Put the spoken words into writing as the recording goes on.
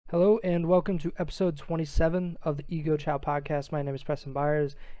Hello and welcome to episode 27 of the Ego Chow podcast. My name is Preston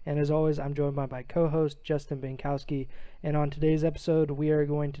Byers, and as always, I'm joined by my co host, Justin Binkowski. And on today's episode, we are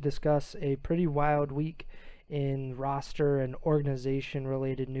going to discuss a pretty wild week in roster and organization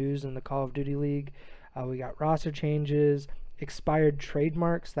related news in the Call of Duty League. We got roster changes, expired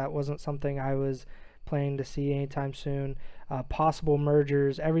trademarks. That wasn't something I was planning to see anytime soon. Possible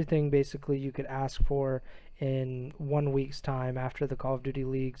mergers, everything basically you could ask for in 1 week's time after the Call of Duty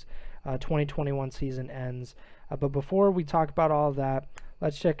League's 2021 season ends. But before we talk about all of that,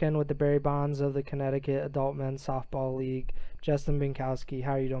 let's check in with the Barry Bonds of the Connecticut Adult Men's Softball League. Justin Binkowski,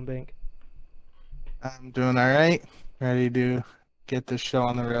 how are you doing, Bink? I'm doing all right. Ready to get this show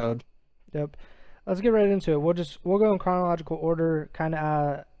on the road. Yep. Let's get right into it. We'll go in chronological order. Kind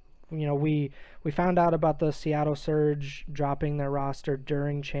of, we found out about the Seattle Surge dropping their roster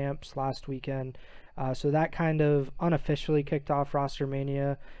during Champs last weekend. So that kind of unofficially kicked off Roster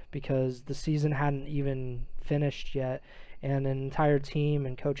Mania because the season hadn't even finished yet, and an entire team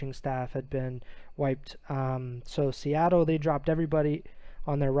and coaching staff had been wiped. So Seattle, they dropped everybody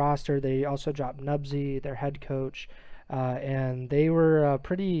on their roster. They also dropped Nubsy, their head coach, and they were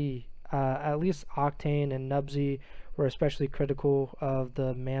pretty. At least Octane and Nubsy were especially critical of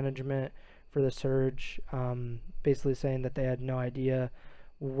the management for the Surge, basically saying that they had no idea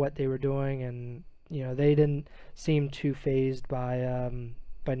what they were doing, and they didn't seem too phased by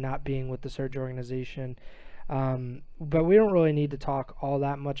not being with the Surge organization. But we don't really need to talk all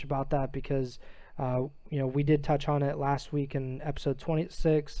that much about that because we did touch on it last week in episode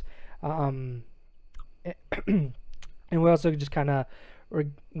 26, and we also just kind of were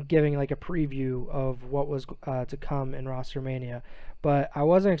giving like a preview of what was to come in Roster Mania. But I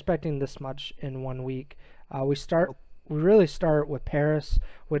wasn't expecting this much in 1 week. We really start with Paris,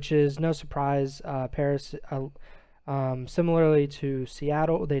 which is no surprise. Paris, similarly to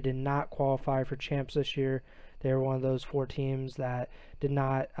Seattle, they did not qualify for champs this year. They were one of those 4 teams that did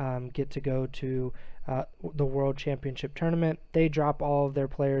not get to go to the World Championship tournament. They drop all of their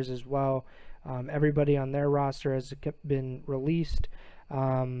players as well. Everybody on their roster has been released.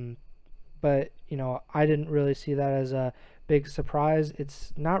 But I didn't really see that as a big surprise.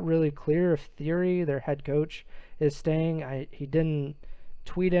 It's not really clear if Theory, their head coach, is staying. He didn't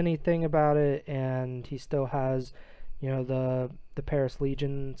tweet anything about it, and he still has, the Paris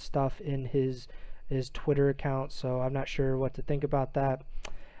Legion stuff in his Twitter account. So I'm not sure what to think about that.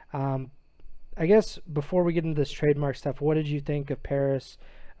 I guess before we get into this trademark stuff, what did you think of Paris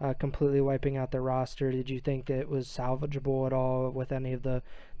completely wiping out their roster? Did you think it was salvageable at all with any of the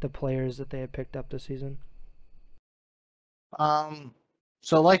players that they had picked up this season?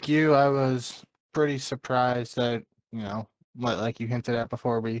 So like you, I was pretty surprised that, like you hinted at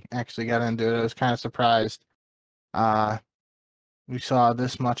before we actually got into it, I was kind of surprised. We saw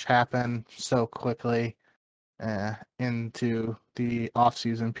this much happen so quickly into the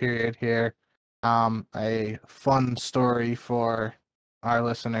off-season period here. A fun story for our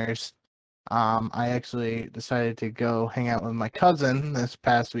listeners. I actually decided to go hang out with my cousin this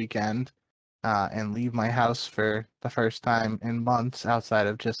past weekend and leave my house for the first time in months outside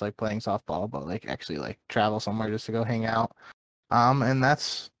of just like playing softball, but like actually like travel somewhere just to go hang out. And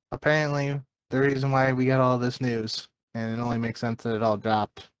that's apparently the reason why we got all this news. And it only makes sense that it all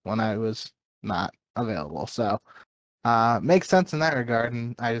dropped when I was not available. So makes sense in that regard,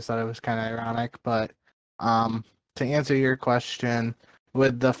 and I just thought it was kind of ironic. But to answer your question,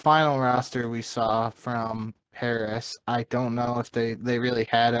 with the final roster we saw from Paris, I don't know if they really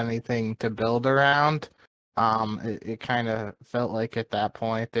had anything to build around. It kind of felt like at that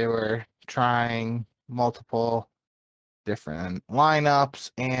point they were trying multiple different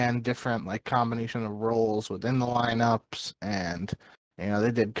lineups and different like combination of roles within the lineups, and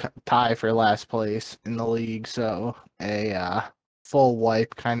they did tie for last place in the league, so a full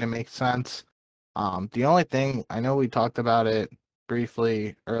wipe kind of makes sense. The only thing, I know we talked about it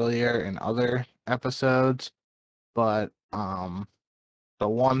briefly earlier in other episodes, but the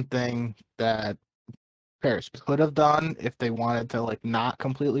one thing that Paris could have done if they wanted to like not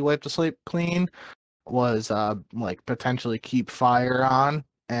completely wipe the slate clean was like potentially keep Fire on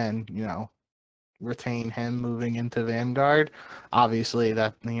and retain him moving into Vanguard. Obviously,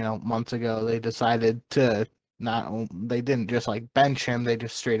 that months ago they decided to they didn't just like bench him, they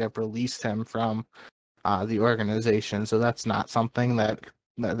just straight up released him from the organization. So that's not something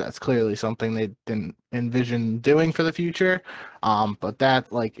that's clearly something they didn't envision doing for the future. But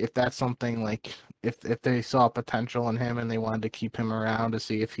that like if that's something like if they saw potential in him and they wanted to keep him around to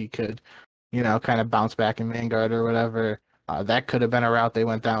see if he could, kind of bounce back in Vanguard or whatever, that could have been a route they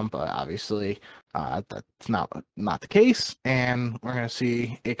went down. But obviously, That's not the case, and we're going to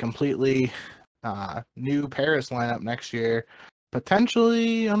see a completely new Paris lineup next year,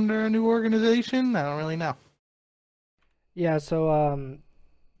 potentially under a new organization. I don't really know. Yeah, so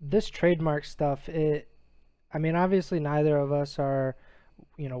this trademark stuff, I mean, obviously neither of us are,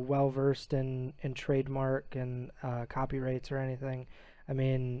 well versed in trademark and copyrights or anything. I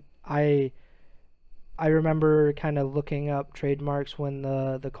mean, I remember kind of looking up trademarks when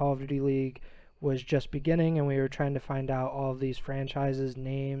the Call of Duty League was just beginning, and we were trying to find out all of these franchises,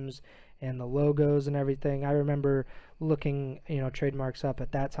 names, and the logos and everything. I remember looking, trademarks up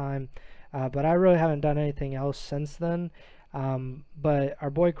at that time, but I really haven't done anything else since then. But our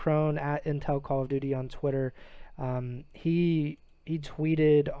boy Crone at Intel Call of Duty on Twitter, he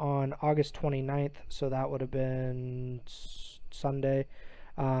tweeted on August 29th, so that would have been Sunday,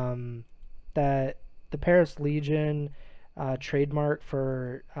 um, that the Paris Legion trademark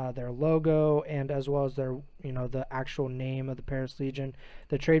for their logo and as well as their, the actual name of the Paris Legion,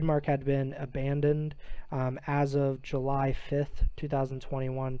 the trademark had been abandoned as of July 5th,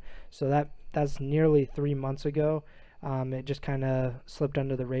 2021. So that's nearly 3 months ago. It just kind of slipped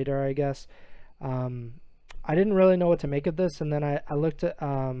under the radar, I guess. I didn't really know what to make of this, and then I looked at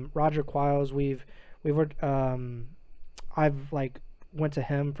Roger Quiles. We've worked, I've like went to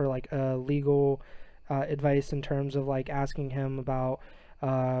him for like a legal advice in terms of like asking him about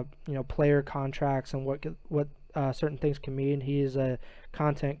player contracts and what certain things can mean. He is a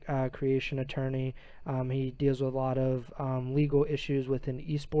content creation attorney. He deals with a lot of legal issues within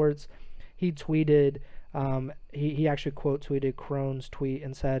esports. He tweeted, he actually quote tweeted Crone's tweet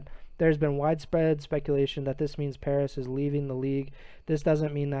and said, "There's been widespread speculation that this means Paris is leaving the league. This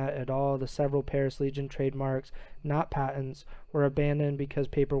doesn't mean that at all. The several Paris Legion trademarks, not patents, were abandoned because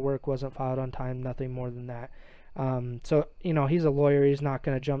paperwork wasn't filed on time, nothing more than that." So, he's a lawyer. He's not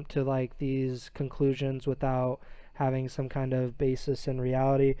going to jump to like these conclusions without having some kind of basis in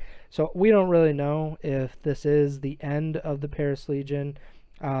reality. So we don't really know if this is the end of the Paris Legion.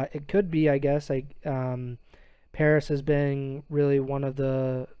 It could be, I guess. Paris has been really one of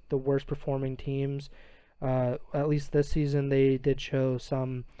the worst performing teams. At least this season, they did show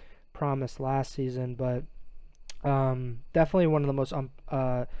some promise last season, but definitely one of the most,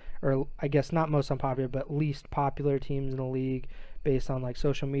 or I guess not most unpopular, but least popular teams in the league based on like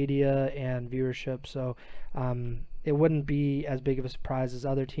social media and viewership. So it wouldn't be as big of a surprise as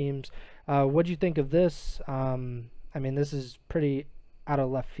other teams. What do you think of this? I mean, this is pretty out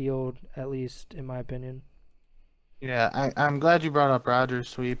of left field, at least in my opinion. Yeah, I'm glad you brought up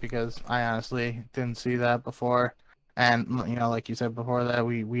Rogers' tweet because I honestly didn't see that before. And like you said before that,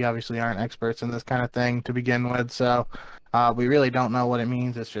 we obviously aren't experts in this kind of thing to begin with, so we really don't know what it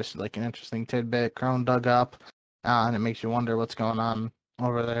means. It's just like an interesting tidbit Crone dug up, and it makes you wonder what's going on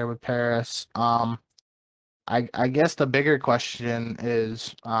over there with Paris. I guess the bigger question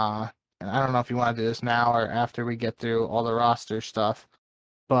is, and I don't know if you want to do this now or after we get through all the roster stuff,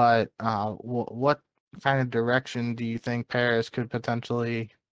 but what kind of direction do you think Paris could potentially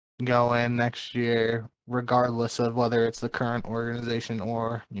go in next year, regardless of whether it's the current organization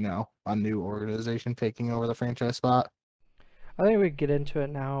or, a new organization taking over the franchise spot? I think we could get into it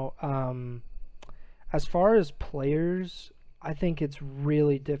now. As far as players, I think it's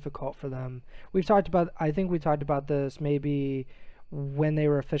really difficult for them. I think we talked about this maybe when they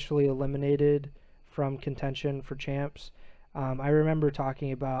were officially eliminated from contention for champs. I remember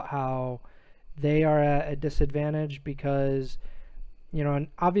talking about how they are at a disadvantage because, and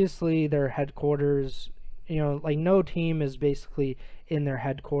obviously their headquarters, like no team is basically in their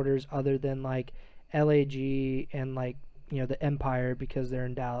headquarters other than like LAG and like, the Empire because they're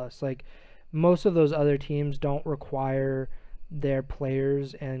in Dallas. Like most of those other teams don't require their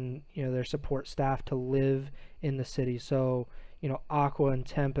players and, their support staff to live in the city. So, Aqua and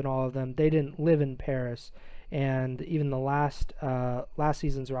Temp and all of them, they didn't live in Paris. And even the last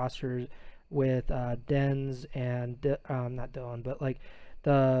season's rosters with Dens and not Dylan, but like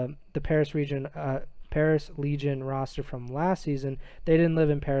the Paris Legion roster from last season, they didn't live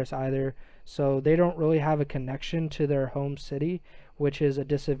in Paris either, so they don't really have a connection to their home city, which is a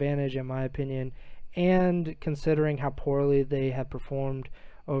disadvantage in my opinion. And considering how poorly they have performed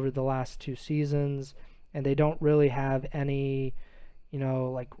over the last 2 seasons, and they don't really have any,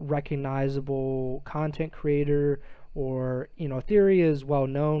 like recognizable content creator or Theory is well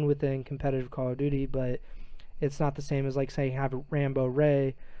known within competitive Call of Duty, but it's not the same as like saying have Rambo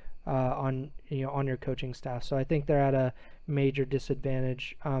Ray on on your coaching staff. So I think they're at a major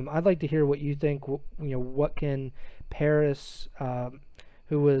disadvantage. I'd like to hear what you think. What can Paris,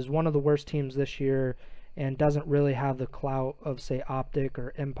 who was one of the worst teams this year and doesn't really have the clout of say Optic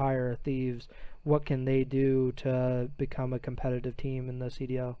or Empire or Thieves, what can they do to become a competitive team in the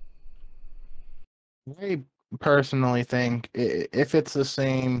CDL? I personally think if it's the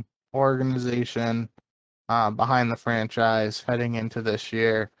same organization behind the franchise heading into this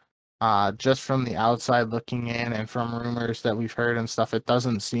year, just from the outside looking in and from rumors that we've heard and stuff, it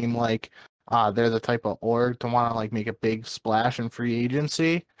doesn't seem like they're the type of org to want to like make a big splash in free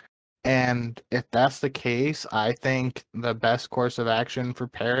agency. And if that's the case, I think the best course of action for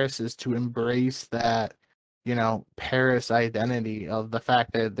Paris is to embrace that, Paris identity of the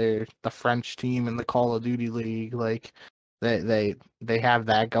fact that they're the French team in the Call of Duty League. Like they have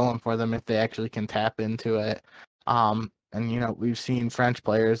that going for them if they actually can tap into it. And we've seen French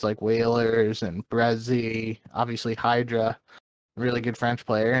players like Whalers and Brezzy, obviously Hydra, really good French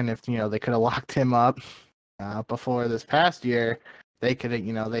player. And if they could have locked him up before this past year, they could have,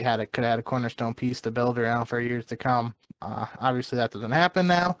 could have had a cornerstone piece to build around for years to come. Obviously, that doesn't happen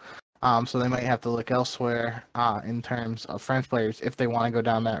now, so they might have to look elsewhere in terms of French players if they want to go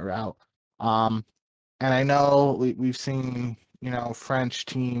down that route. And I know we've seen, French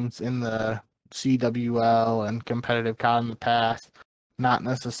teams in the CWL and competitive COD in the past not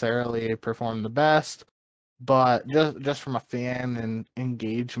necessarily perform the best, but just from a fan and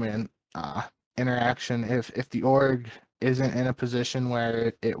engagement interaction, if the org isn't in a position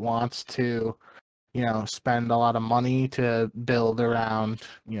where it wants to, spend a lot of money to build around,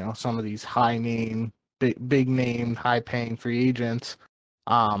 some of these high name, big name, high paying free agents,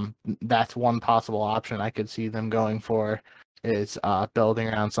 that's one possible option I could see them going for is building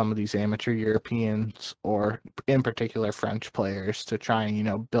around some of these amateur Europeans or in particular French players to try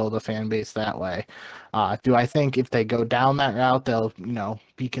and, build a fan base that way. Do I think if they go down that route, they'll,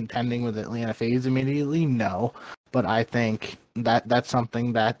 be contending with Atlanta FaZe immediately? No. But I think that's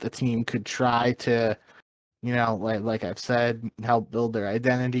something that the team could try to, like I've said, help build their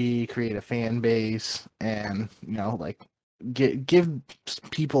identity, create a fan base, and, like give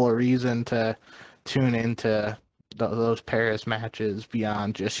people a reason to tune into those Paris matches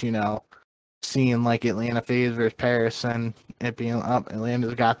beyond just, seeing like Atlanta FaZe versus Paris and it being up,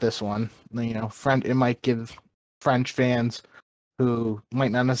 Atlanta's got this one. It might give French fans who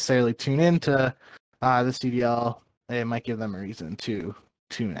might not necessarily tune into the CDL, it might give them a reason to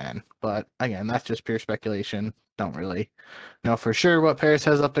tune in. But again, that's just pure speculation. Don't really know for sure what Paris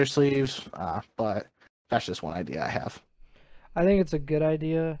has up their sleeves, but that's just one idea I have. I think it's a good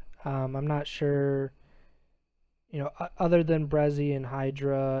idea. I'm not sure, other than Brezzy and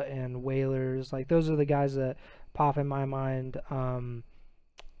Hydra and Whalers, like those are the guys that pop in my mind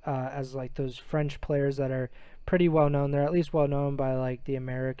as like those French players that are pretty well known. They're at least well known by like the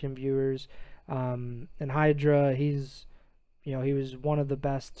American viewers. And Hydra, he was one of the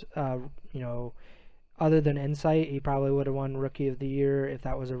best, other than Insight, he probably would have won Rookie of the Year if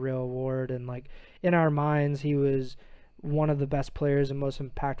that was a real award. And like in our minds, he was one of the best players and most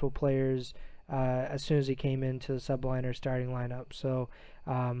impactful players as soon as he came into the Subliner starting lineup. So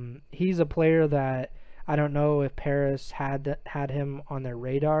he's a player that I don't know if Paris had him on their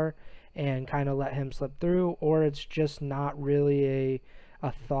radar and kind of let him slip through, or it's just not really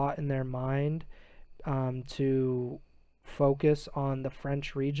a thought in their mind to focus on the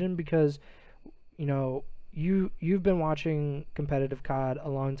French region because you've been watching competitive COD a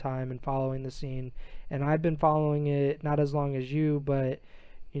long time and following the scene, and I've been following it not as long as you, but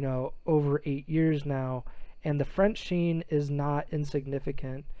over 8 years now, and the French scene is not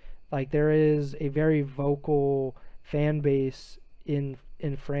insignificant. Like there is a very vocal fan base in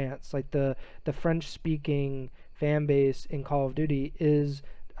France. Like the French speaking fan base in Call of Duty is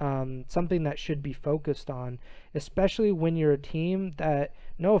something that should be focused on, especially when you're a team that,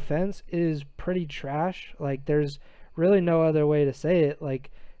 no offense, is pretty trash. Like there's really no other way to say it. Like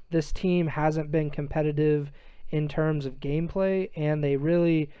this team hasn't been competitive in terms of gameplay, and they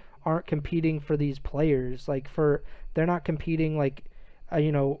really aren't competing for these players. They're not competing like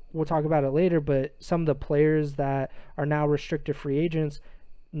we'll talk about it later, but some of the players that are now restricted free agents,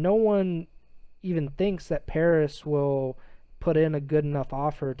 no one even thinks that Paris will put in a good enough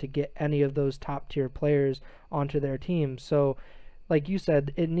offer to get any of those top tier players onto their team. So like you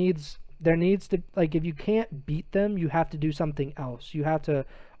said, there needs to, like, if you can't beat them, you have to do something else. You have to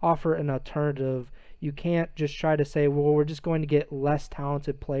offer an alternative. You can't just try to say, well, we're just going to get less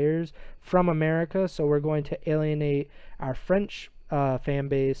talented players from America, so we're going to alienate our French fan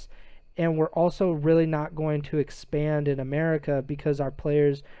base, and we're also really not going to expand in America because our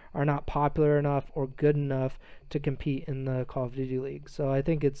players are not popular enough or good enough to compete in the Call of Duty League. So I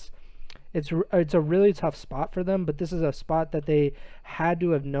think it's a really tough spot for them, but this is a spot that they had to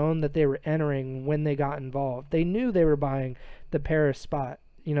have known that they were entering when they got involved. They knew they were buying the Paris spot.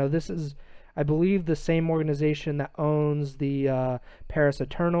 This is I believe the same organization that owns the Paris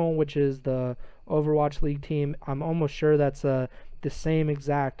Eternal, which is the Overwatch League team. I'm almost sure that's the same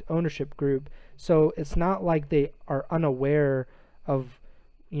exact ownership group. So it's not like they are unaware of,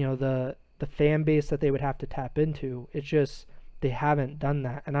 the fan base that they would have to tap into. It's just they haven't done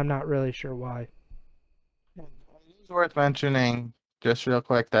that, and I'm not really sure why. It's worth mentioning just real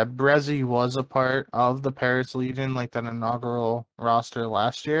quick that Brezzy was a part of the Paris Legion, like that inaugural roster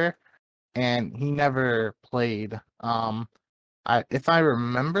last year, and he never played. If I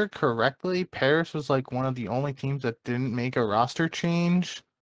remember correctly, Paris was like one of the only teams that didn't make a roster change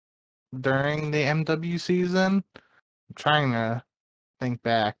during the MW season. I'm trying to think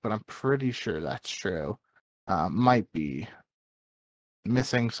back, but I'm pretty sure that's true. Might be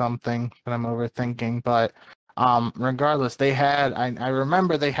missing something that I'm overthinking, but regardless, I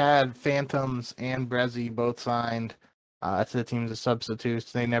remember they had Phantoms and Brezzy both signed to the teams as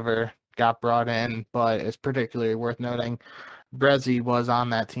substitutes. They never got brought in, but it's particularly worth noting Brezzy was on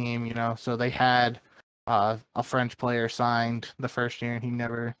that team, so they had a French player signed the first year and he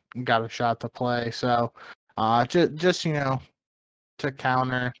never got a shot to play. So just to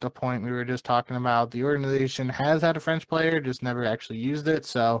counter the point we were just talking about, the organization has had a French player, just never actually used it.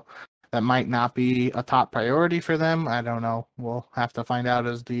 So that might not be a top priority for them. I don't know. We'll have to find out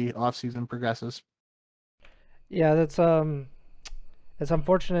as the offseason progresses. Yeah, it's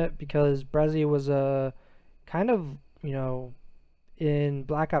unfortunate because Brezzy was a kind of, you know, in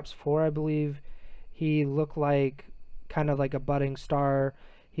Black Ops 4, I believe, he looked like kind of like a budding star.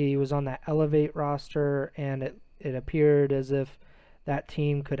 He was on that Elevate roster, and it appeared as if that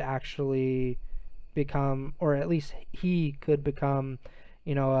team could actually become, or at least he could become,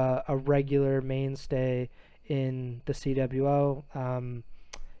 a regular mainstay in the CWO.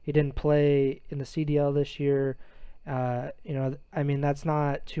 He didn't play in the CDL this year. I mean, that's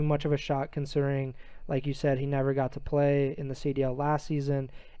not too much of a shock considering, like you said, he never got to play in the CDL last season,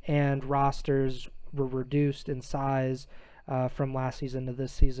 and rosters were reduced in size from last season to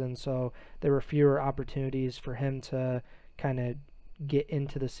this season. So there were fewer opportunities for him to kind of get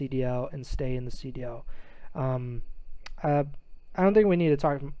into the CDL and stay in the CDL. Um, I don't think we need to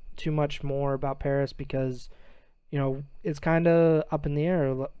talk too much more about Paris because it's kind of up in the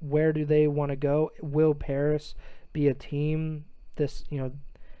air. Where do they want to go? Will Paris be a team this,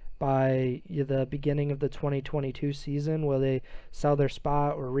 by the beginning of the 2022 season? Will they sell their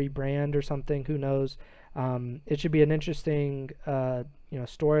spot or rebrand or something? Who knows? It should be an interesting,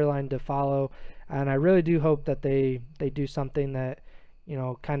 storyline to follow, and I really do hope that they do something that,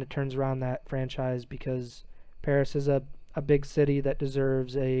 kind of turns around that franchise because Paris is a big city that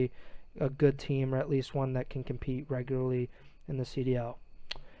deserves a good team, or at least one that can compete regularly in the CDL.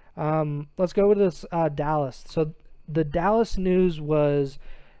 Let's go with this Dallas. So the Dallas news was,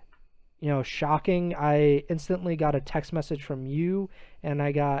 shocking. I instantly got a text message from you, and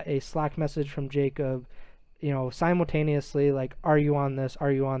I got a Slack message from Jacob, simultaneously, like, "Are you on this?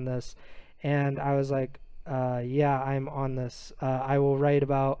 Are you on this?" And I was like, "Yeah, I'm on this. I will write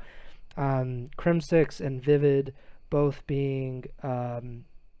about Crimsix and Vivid both being,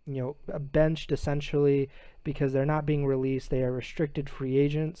 benched essentially because they're not being released. They are restricted free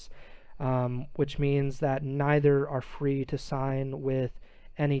agents, which means that neither are free to sign with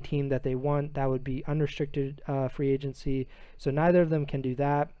any team that they want. That would be unrestricted free agency. So neither of them can do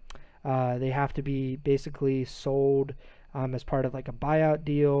that. They have to be basically sold as part of like a buyout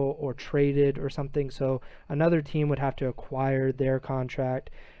deal or traded or something. So another team would have to acquire their contract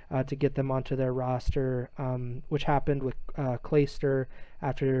to get them onto their roster, which happened with Clayster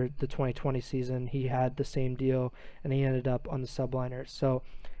after the 2020 season. He had the same deal, and he ended up on the subliners. So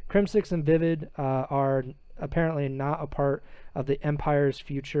Crimsix and Vivid are apparently not a part of the Empire's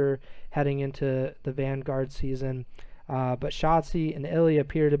future heading into the Vanguard season. But Shotzi and Illy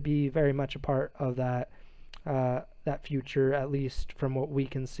appear to be very much a part of that future, at least from what we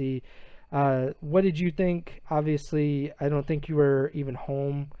can see. What did you think? Obviously, I don't think you were even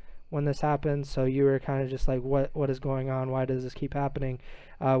home when this happened, so you were kind of just like, what is going on? Why does this keep happening?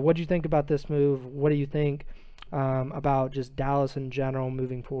 What do you think about this move? What do you think about just Dallas in general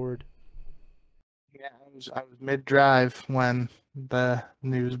moving forward? Yeah, I was mid drive when the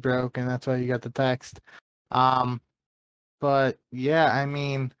news broke, and that's why you got the text. But yeah, I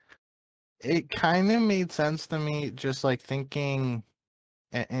mean, it kind of made sense to me, just like thinking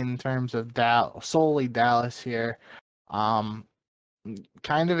in terms of solely Dallas here.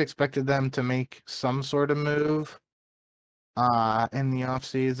 Kind of expected them to make some sort of move in the off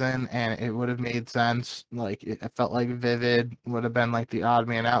season, and it would have made sense. Like it felt like Vivid would have been like the odd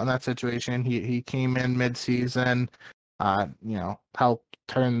man out in that situation. He came in mid season, help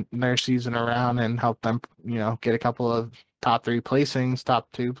turn their season around and help them, get a couple of top 3 placings, top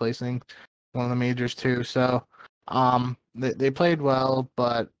 2 placings, one of the majors too. So, they played well,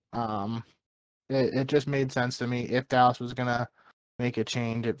 but it just made sense to me if Dallas was gonna make a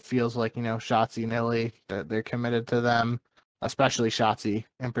change. It feels like Shotzi and Illy, that they're committed to them, especially Shotzi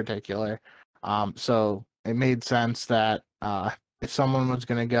in particular. So it made sense that if someone was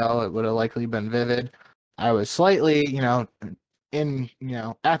gonna go, it would have likely been Vivid. I was slightly, at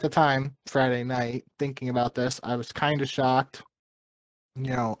the time, Friday night, thinking about this, I was kind of shocked,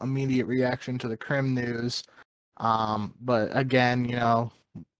 immediate reaction to the Krim news. But again,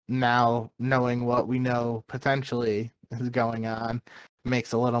 now knowing what we know potentially is going on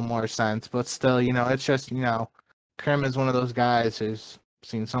makes a little more sense. But still, it's just, Krim is one of those guys who's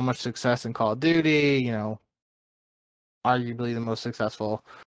seen so much success in Call of Duty, arguably the most successful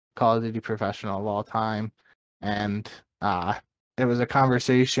Call of Duty professional of all time. And it was a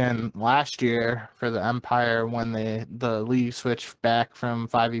conversation last year for the Empire when the league switched back from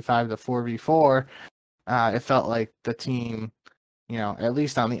 5v5 to 4v4. It felt like the team, at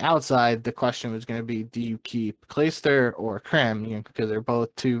least on the outside, the question was going to be, do you keep Clayster or Krim? Because they're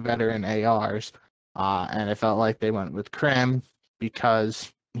both 2 veteran ARs. And it felt like they went with Krim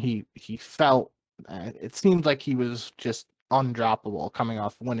because he felt, it seemed like he was just undroppable coming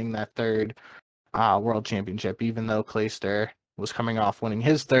off winning that 3rd world championship, even though Clayster was coming off winning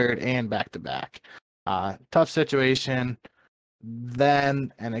his 3rd and back-to-back. Tough situation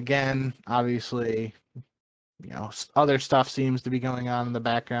then and again. Obviously, other stuff seems to be going on in the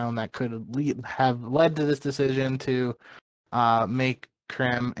background that could have led to this decision to make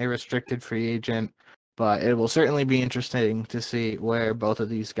Krim a restricted free agent. But it will certainly be interesting to see where both of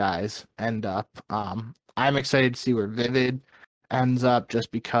these guys end up. I'm excited to see where Vivid ends up,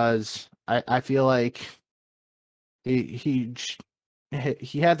 just because I feel like he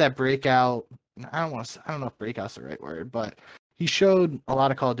had that breakout. I don't know if breakout's the right word, but he showed a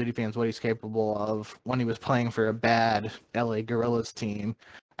lot of Call of Duty fans what he's capable of when he was playing for a bad LA Guerrillas team.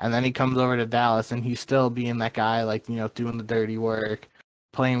 And then he comes over to Dallas and he's still being that guy, like, doing the dirty work,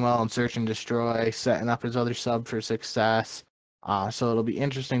 playing well in Search and Destroy, setting up his other sub for success. So it'll be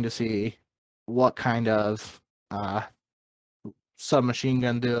interesting to see what kind of submachine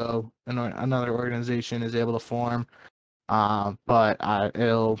gun duo another organization is able to form. But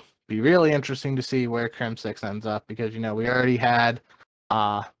it'll be really interesting to see where Crimsix ends up, because we already had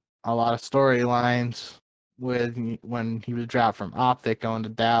a lot of storylines with when he was dropped from Optic going to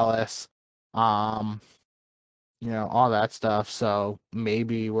Dallas, all that stuff. So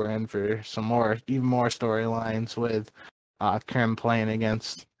maybe we're in for even more storylines with Krim playing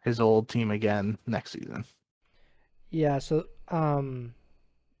against his old team again next season. Yeah, so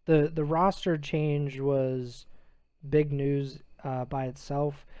the roster change was big news by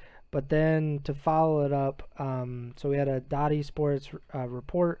itself, but then to follow it up, so we had a Dottie Sports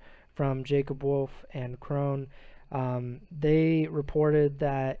report from Jacob Wolf and Crone. They reported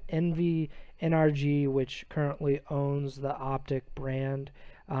that Envy NRG, which currently owns the Optic brand,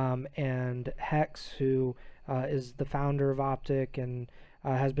 and Hex, who is the founder of Optic and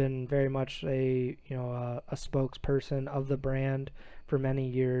has been very much a spokesperson of the brand for many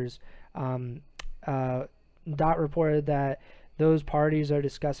years. Dot reported that those parties are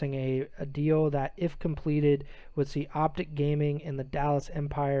discussing a deal that, if completed, would see Optic Gaming and the Dallas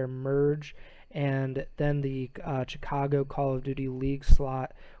Empire merge, and then the Chicago Call of Duty League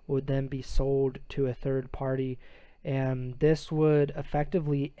slot would then be sold to a third party. And this would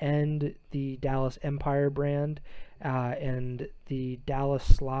effectively end the Dallas Empire brand, and the Dallas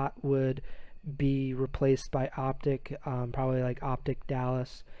slot would be replaced by Optic, probably like Optic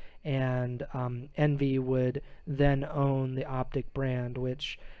Dallas, and Envy would then own the Optic brand,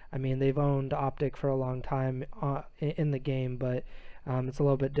 which, I mean, they've owned Optic for a long time in the game, but it's a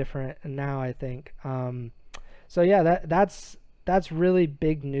little bit different now, I think. So yeah, that's really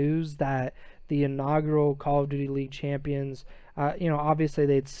big news that the inaugural Call of Duty League champions, obviously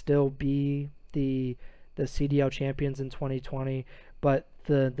they'd still be the CDL champions in 2020, but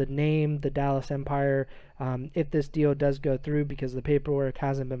the name, the Dallas Empire, if this deal does go through, because the paperwork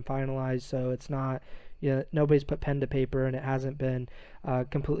hasn't been finalized, so it's not, nobody's put pen to paper and it hasn't been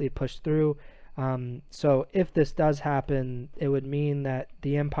completely pushed through. So if this does happen, it would mean that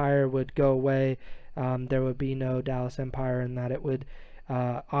the Empire would go away. There would be no Dallas Empire, and that it would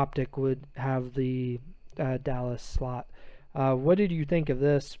Optic would have the Dallas slot. What did you think of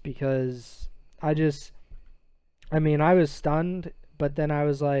this? Because I was stunned, but then I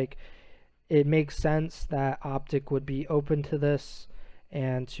was like, it makes sense that Optic would be open to this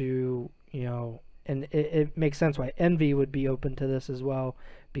and to and it makes sense why Envy would be open to this as well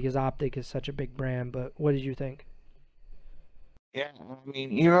because Optic is such a big brand. But what did you think? Yeah, I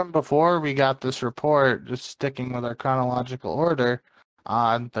mean, even before we got this report, just sticking with our chronological order,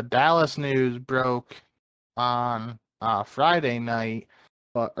 the Dallas news broke on Friday night,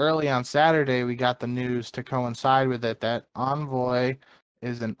 but early on Saturday, we got the news to coincide with it that Envoy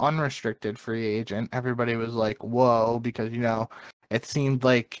is an unrestricted free agent. Everybody was like, whoa, because, it seemed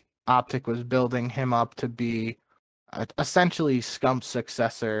like Optic was building him up to be essentially Scump's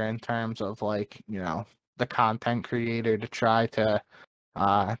successor in terms of, like, the content creator to try to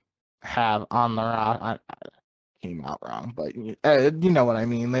have on the I came out wrong, but you know what I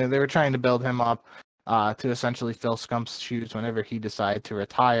mean. They were trying to build him up to essentially fill Scump's shoes whenever he decided to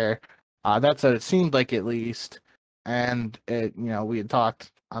retire. That's what it seemed like, at least. And we had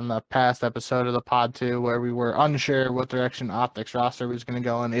talked on the past episode of the pod too, where we were unsure what direction Optics roster was going to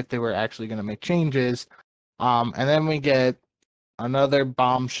go and if they were actually going to make changes. And then we get another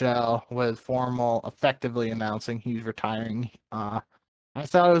bombshell with Formal effectively announcing he's retiring. I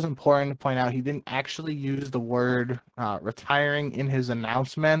thought it was important to point out he didn't actually use the word retiring in his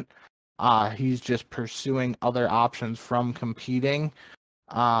announcement. He's just pursuing other options from competing.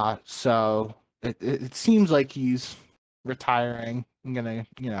 So it seems like he's retiring. I'm gonna,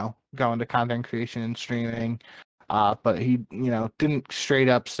 go into content creation and streaming. But he, didn't straight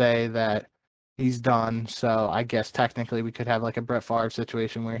up say that he's done. So I guess technically we could have like a Brett Favre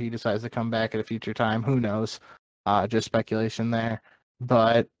situation where he decides to come back at a future time. Who knows? Just speculation there.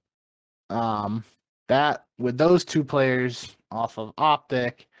 But that with those two players off of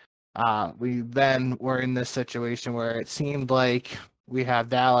Optic, we then were in this situation where it seemed like we have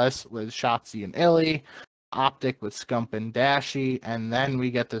Dallas with Shotzi and Illy, Optic with Scump and Dashy, and then we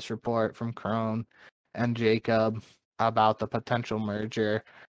get this report from Crone and Jacob about the potential merger.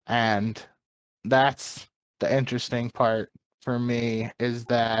 And that's the interesting part for me, is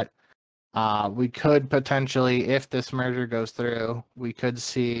that we could potentially, if this merger goes through, we could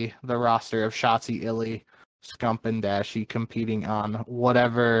see the roster of Shotzi, Illy, Scump, and Dashy competing on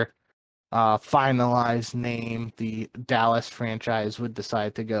whatever finalized name the Dallas franchise would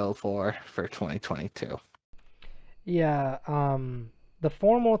decide to go for 2022. Yeah, the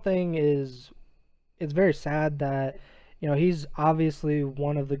Formal thing is, it's very sad that, he's obviously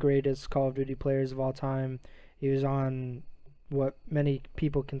one of the greatest Call of Duty players of all time. He was on what many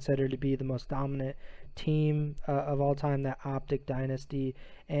people consider to be the most dominant team of all time, that Optic Dynasty,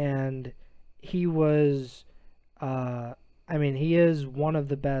 and he was, he is one of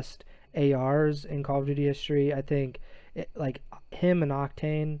the best ARs in Call of Duty history. I think, like him and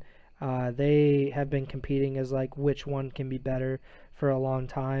Octane, they have been competing as like which one can be better for a long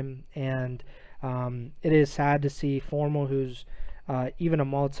time, and it is sad to see Formal, who's even a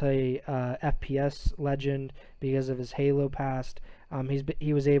multi FPS legend because of his Halo past.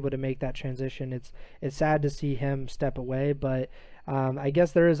 He was able to make that transition. It's sad to see him step away, but I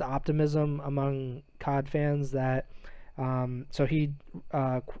guess there is optimism among COD fans that. So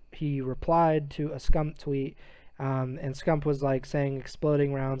he replied to a Scump tweet, and Scump was like saying,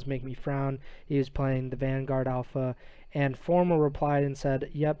 "Exploding rounds make me frown." He was playing the Vanguard Alpha, and Formal replied and said,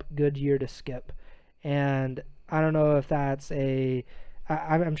 "Yep, good year to skip." And I don't know if that's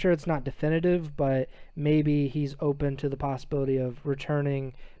I'm sure it's not definitive, but maybe he's open to the possibility of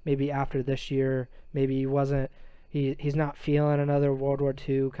returning maybe after this year. Maybe he's not feeling another World War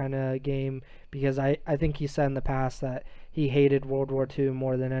II kind of game, because I think he said in the past that he hated World War II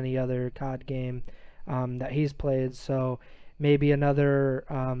more than any other COD game that he's played. So maybe another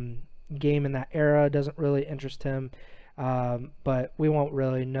game in that era doesn't really interest him, but we won't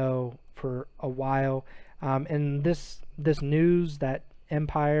really know for a while. And this news that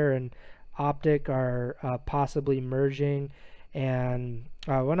Empire and Optic are possibly merging, and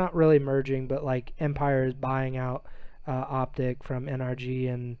well, not really merging, but like Empire is buying out Optic from NRG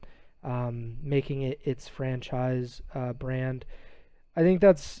and making it its franchise brand. I think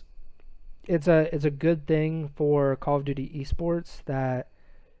it's a good thing for Call of Duty esports that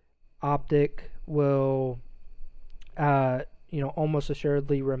Optic will almost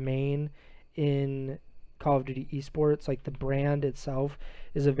assuredly remain in Call of Duty esports. Like, the brand itself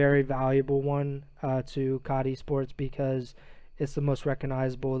is a very valuable one to COD esports because it's the most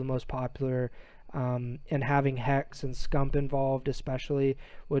recognizable, the most popular, and having Hex and Scump involved especially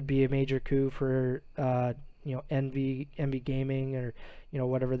would be a major coup for Envy Gaming, or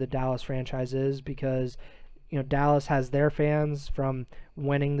whatever the Dallas franchise is, because Dallas has their fans from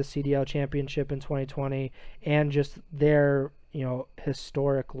winning the CDL championship in 2020, and just their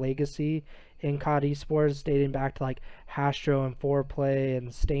historic legacy in COD esports dating back to like Hastro and Foreplay and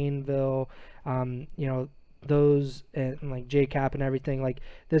Stainville, those and like JCap and everything. Like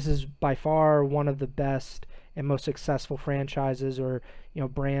this is by far one of the best and most successful franchises or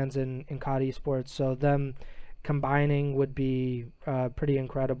brands in COD esports. So them combining would be pretty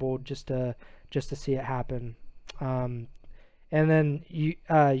incredible just to see it happen. Um, and then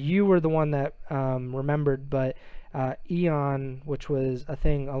you were the one that remembered, but Eon, which was a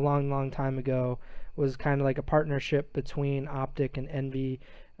thing a long, long time ago, was kind of like a partnership between Optic and Envy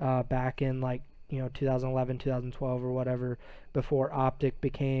back in like 2011, 2012 or whatever, before Optic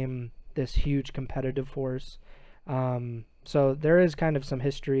became this huge competitive force. So there is kind of some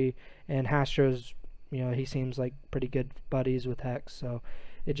history, and Hastro's, he seems like pretty good buddies with Hex, so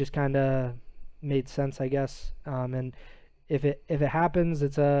it just kind of made sense, I guess. And if it happens,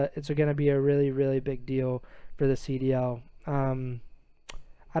 it's going to be a really really big deal for the CDL.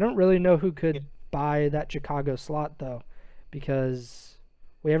 I don't really know who could buy that Chicago slot though, because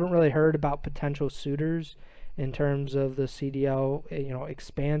we haven't really heard about potential suitors in terms of the CDL,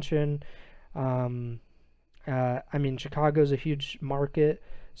 expansion. I mean, Chicago's a huge market,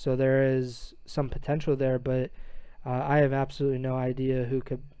 so there is some potential there, but I have absolutely no idea who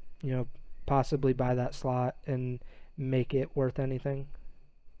could, possibly buy that slot and make it worth anything.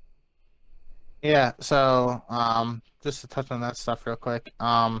 Yeah, so just to touch on that stuff real quick.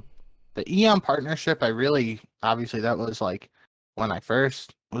 The Eon partnership, I really obviously that was like when I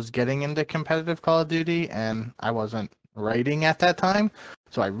first was getting into competitive Call of Duty and I wasn't writing at that time.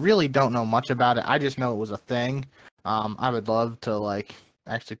 So I really don't know much about it. I just know it was a thing. I would love to like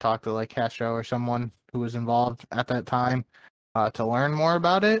actually talk to like Castro or someone who was involved at that time to learn more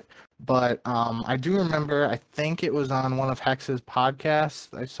about it. But I do remember, I think it was on one of Hex's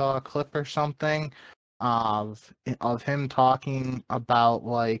podcasts. I saw a clip or something of him talking about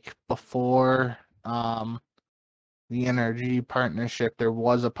like before the NRG partnership, there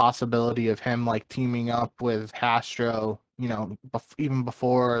was a possibility of him like teaming up with Hastro, even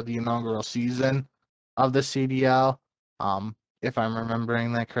before the inaugural season of the CDL. If I'm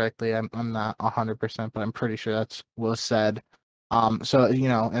remembering that correctly, I'm not 100%, but I'm pretty sure that's was said. So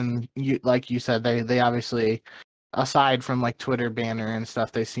and you like you said, they obviously, aside from like Twitter banner and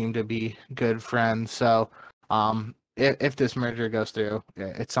stuff, they seem to be good friends. So if this merger goes through,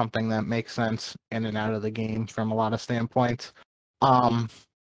 it's something that makes sense in and out of the game from a lot of standpoints.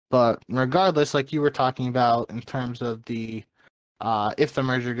 But regardless, like you were talking about in terms of the if the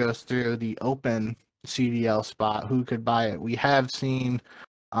merger goes through, the open CDL spot, who could buy it? We have seen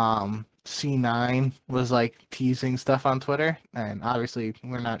C9 was like teasing stuff on Twitter, and obviously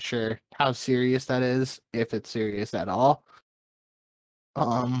we're not sure how serious that is, if it's serious at all.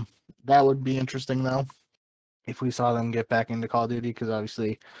 That would be interesting though, if we saw them get back into Call of Duty, because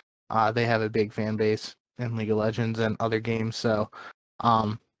obviously they have a big fan base in League of Legends and other games, so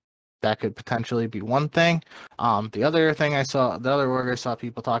that could potentially be one thing. The other thing I saw, the other org I saw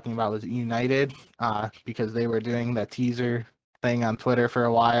people talking about was United, because they were doing that teaser thing on Twitter for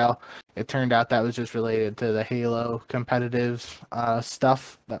a while. It turned out that was just related to the Halo competitive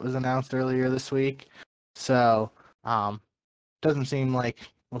stuff that was announced earlier this week. So doesn't seem like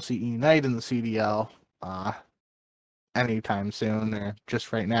we'll see Unite in the CDL anytime soon, or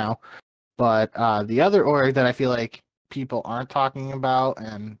just right now. But the other org that I feel like people aren't talking about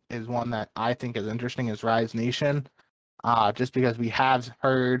and is one that I think is interesting is Rise Nation. Just because we have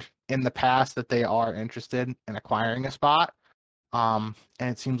heard in the past that they are interested in acquiring a spot. And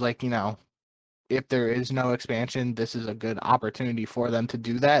it seems like, if there is no expansion, this is a good opportunity for them to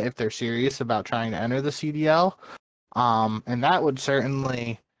do that if they're serious about trying to enter the CDL. And that would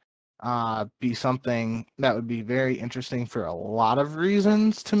certainly be something that would be very interesting for a lot of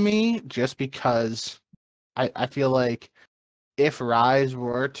reasons to me, just because I feel like if Rise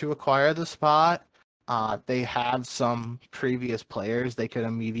were to acquire the spot, they have some previous players they could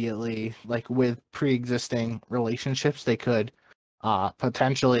immediately, like with pre-existing relationships, they could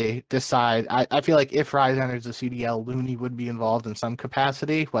potentially decide. I feel like if Rise enters the CDL, Looney would be involved in some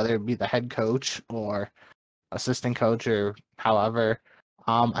capacity, whether it be the head coach or assistant coach or however.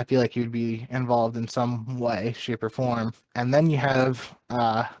 I feel like he would be involved in some way, shape, or form. And then you have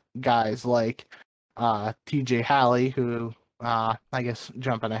guys like TJ Halley, who I guess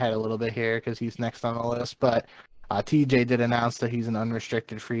jumping ahead a little bit here because he's next on the list, but TJ did announce that he's an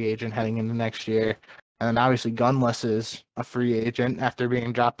unrestricted free agent heading into next year. And then obviously Gunless is a free agent after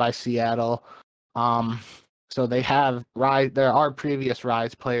being dropped by Seattle. So they have Rise. There are previous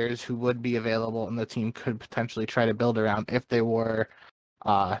Rise players who would be available, and the team could potentially try to build around if they were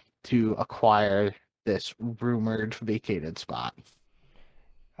to acquire this rumored vacated spot.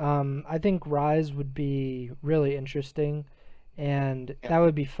 I think Rise would be really interesting, and Yeah. that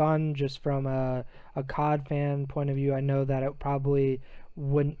would be fun just from a COD fan point of view. I know that it probably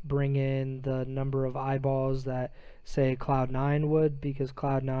wouldn't bring in the number of eyeballs that, say, Cloud9 would, because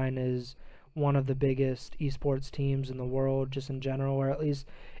Cloud9 is one of the biggest esports teams in the world, just in general, or at least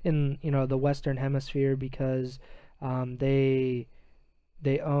in the Western Hemisphere, because they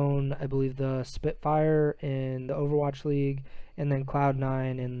own, I believe, the Spitfire in the Overwatch League, and then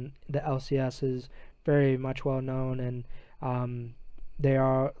Cloud9 in the LCS is very much well known, and they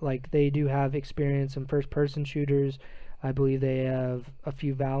are like they do have experience in first-person shooters. I believe they have a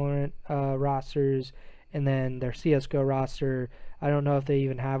few Valorant rosters, and then their CS:GO roster. I don't know if they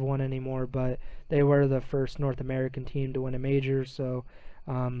even have one anymore, but they were the first North American team to win a major, so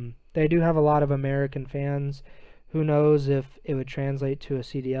they do have a lot of American fans. Who knows if it would translate to a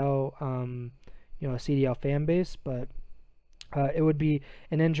CDL, a CDL fan base, but it would be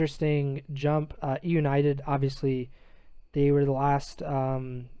an interesting jump. United, obviously, they were the last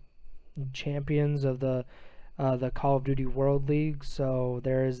champions of the Call of Duty World League, so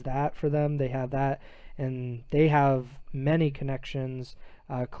there is that for them. They have that, and they have many connections.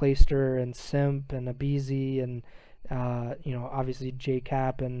 Clayster and Simp and Abizi and obviously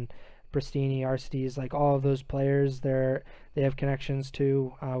JCap and Bristini, Aristides, like all of those players, they have connections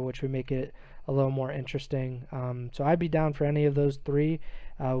too, which would make it a little more interesting. So I'd be down for any of those three.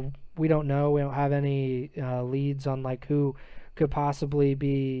 We don't know. We don't have any leads on like who could possibly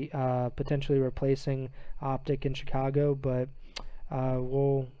be potentially replacing Optic in Chicago, but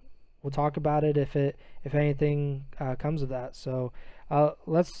we'll talk about it if anything comes of that. So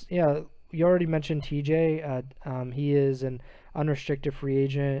you already mentioned TJ. He is an unrestricted free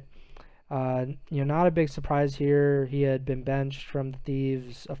agent. Not a big surprise here. He had been benched from the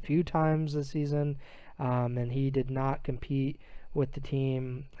Thieves a few times this season, and he did not compete with the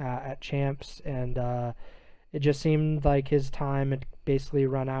team at Champs, and it just seemed like his time had basically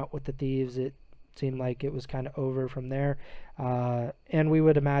run out with the Thieves. It seemed like it was kind of over from there, and we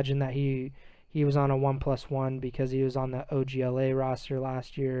would imagine that he was on a 1+1 because he was on the OGLA roster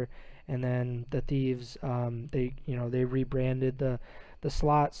last year, and then the Thieves they rebranded the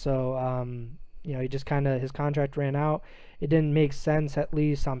slot, so he just kind of his contract ran out. It didn't make sense, at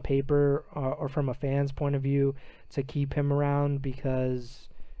least on paper or from a fan's point of view, to keep him around because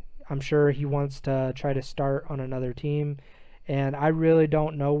I'm sure he wants to try to start on another team, and I really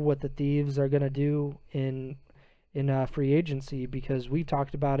don't know what the Thieves are gonna do in free agency, because we've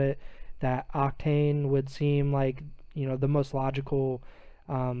talked about it that Octane would seem like the most logical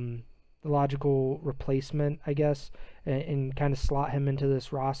replacement, I guess, and kind of slot him into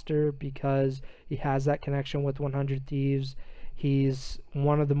this roster because he has that connection with 100 Thieves. He's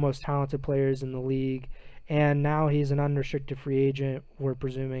one of the most talented players in the league, and now he's an unrestricted free agent, we're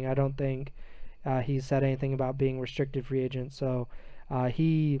presuming. I don't think he said anything about being restricted free agent, so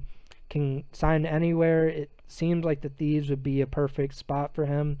he can sign anywhere. It seems like the Thieves would be a perfect spot for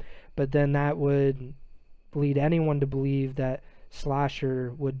him, but then that would lead anyone to believe that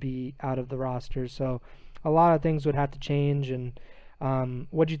Slasher would be out of the roster. So a lot of things would have to change. And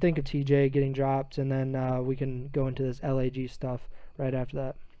what do you think of TJ getting dropped? And then we can go into this LAG stuff right after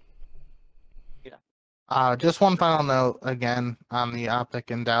that. Yeah. Just one final note again on the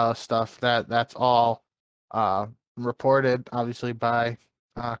Optic and Dallas stuff. That's all reported, obviously, by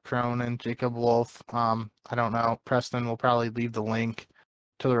Crone and Jacob Wolf. I don't know. Preston will probably leave the link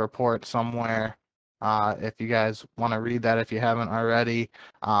to the report somewhere if you guys want to read that if you haven't already.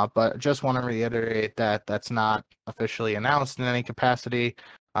 But just want to reiterate that that's not officially announced in any capacity.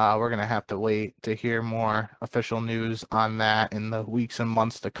 We're going to have to wait to hear more official news on that in the weeks and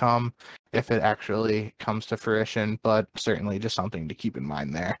months to come if it actually comes to fruition, but certainly just something to keep in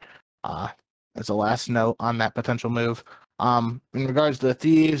mind there. As a last note on that potential move. In regards to the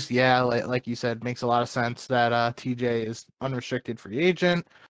Thieves, yeah, like you said, makes a lot of sense that TJ is unrestricted free agent.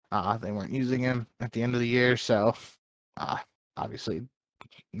 They weren't using him at the end of the year, so obviously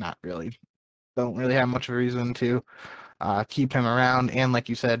don't really have much of a reason to keep him around. And like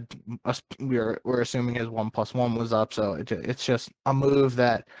you said, we're assuming his 1+1 was up, so it's just a move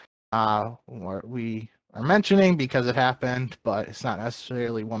that we are mentioning because it happened, but it's not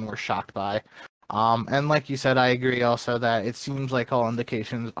necessarily one we're shocked by. And like you said, I agree also that it seems like all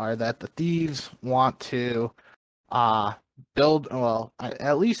indications are that the Thieves want to build, well,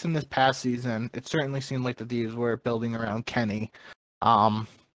 at least in this past season, it certainly seemed like the Thieves were building around Kenny.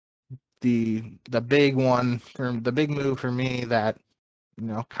 The big one, or the big move for me that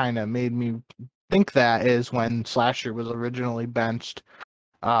kind of made me think that is when Slasher was originally benched.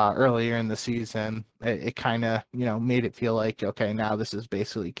 earlier in the season, it kind of, made it feel like, okay, now this is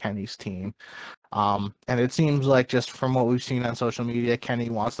basically Kenny's team. And it seems like just from what we've seen on social media, Kenny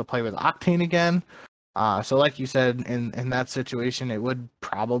wants to play with Octane again. So like you said, in that situation, it would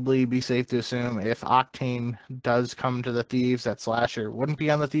probably be safe to assume if Octane does come to the Thieves, that Slasher wouldn't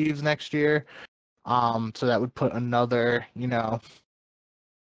be on the Thieves next year. So that would put another,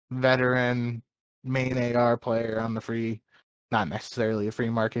 veteran main AR player on the free, not necessarily a free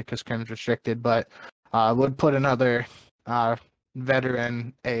market because Crim's restricted, but would put another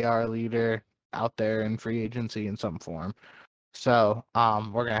veteran AR leader out there in free agency in some form. So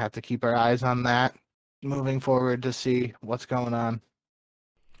we're going to have to keep our eyes on that moving forward to see what's going on.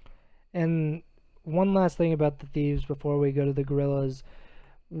 And one last thing about the Thieves before we go to the Gorillas.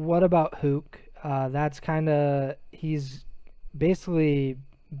 What about Hook? That's kind of, he's basically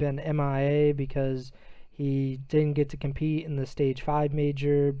been MIA because he didn't get to compete in the Stage 5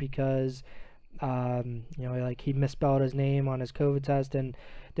 major because, like he misspelled his name on his COVID test and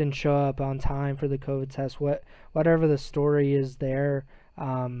didn't show up on time for the COVID test. Whatever the story is there,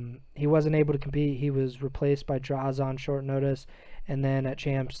 he wasn't able to compete. He was replaced by Draza on short notice, and then at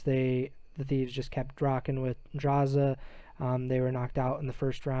Champs, the Thieves just kept rocking with Draza. They were knocked out in the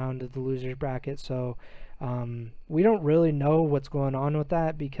first round of the losers bracket, so we don't really know what's going on with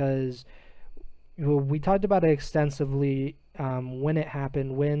that because we talked about it extensively when it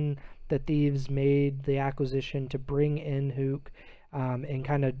happened, when the Thieves made the acquisition to bring in Hook and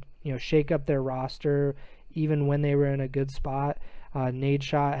kind of shake up their roster even when they were in a good spot.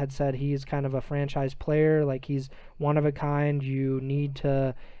 Nadeshot had said he's kind of a franchise player, like he's one of a kind. You need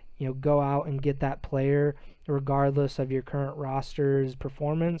to go out and get that player regardless of your current roster's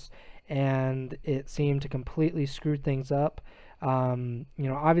performance, and it seemed to completely screw things up.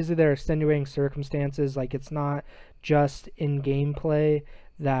 Obviously there are extenuating circumstances, like it's not just in gameplay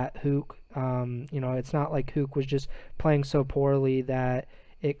that Hook, it's not like Hook was just playing so poorly that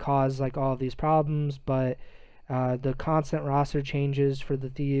it caused like all of these problems, but the constant roster changes for the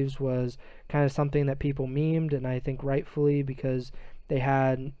Thieves was kind of something that people memed, and I think rightfully, because they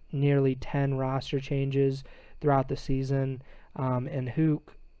had nearly 10 roster changes throughout the season. And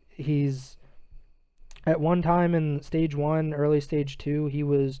Hook, he's at one time in Stage 1, early Stage 2, he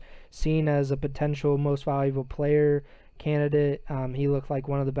was seen as a potential most valuable player candidate. He looked like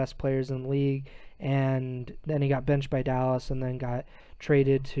one of the best players in the league, and then he got benched by Dallas and then got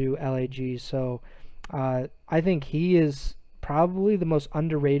traded to LAG. So I think he is probably the most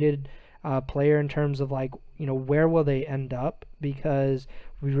underrated player in terms of where will they end up, because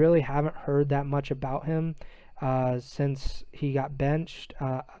we really haven't heard that much about him since he got benched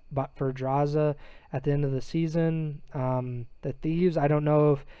but for Draza at the end of the season. The Thieves, I don't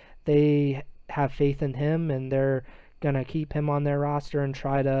know if they have faith in him and they're going to keep him on their roster and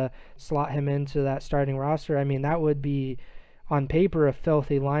try to slot him into that starting roster. I mean, that would be on paper a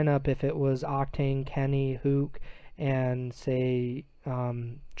filthy lineup if it was Octane, Kenny, Hook, and say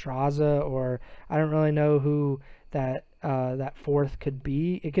Draza, or I don't really know who that fourth could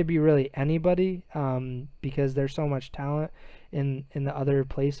be. It could be really anybody because there's so much talent in the other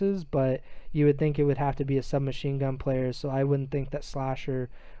places, but you would think it would have to be a submachine gun player, so I wouldn't think that Slasher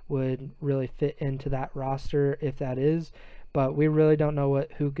would really fit into that roster if that is. But we really don't know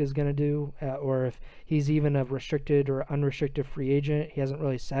what Hook is going to do, or if he's even a restricted or unrestricted free agent. He hasn't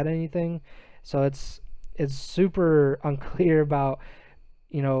really said anything, so it's super unclear about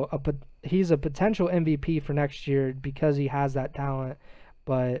he's a potential MVP for next year because he has that talent,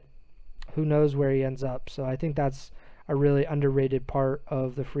 but who knows where he ends up. So I think that's a really underrated part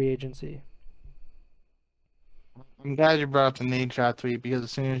of the free agency. I'm glad you brought up the Nadeshot tweet, because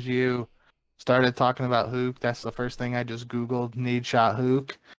as soon as you started talking about Hook, that's the first thing I just Googled, Nadeshot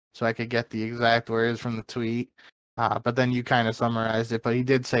Hook, so I could get the exact words from the tweet. But then you kind of summarized it. But he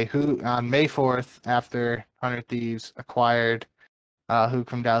did say Hook on May 4th, after 100 Thieves acquired Hook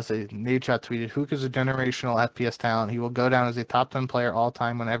from Dallas. Nadeshot tweeted, Hook is a generational FPS talent. He will go down as a top 10 player all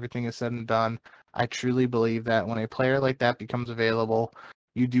time when everything is said and done. I truly believe that when a player like that becomes available,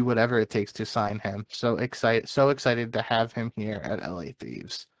 you do whatever it takes to sign him. So excited to have him here at LA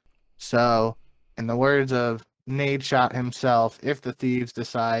Thieves. So, in the words of Nadeshot himself, if the Thieves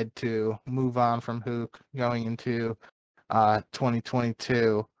decide to move on from Hook going into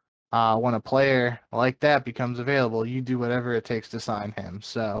 2022, when a player like that becomes available, you do whatever it takes to sign him.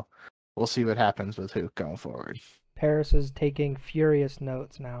 So we'll see what happens with Hook going forward. Paris is taking furious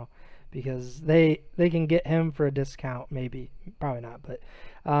notes now because they can get him for a discount, maybe, probably not. But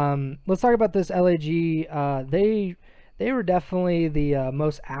let's talk about this LAG. They were definitely the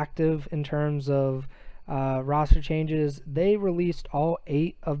most active in terms of roster changes. They released all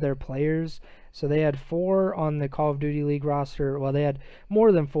 8 of their players. So they had 4 on the Call of Duty League roster. Well, they had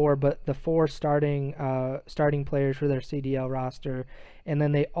more than 4, but the 4 starting players for their CDL roster. And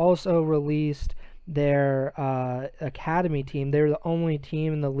then they also released their academy team. They were the only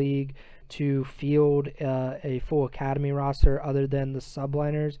team in the league to field a full academy roster other than the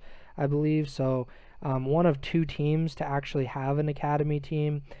subliners, I believe. So one of 2 teams to actually have an academy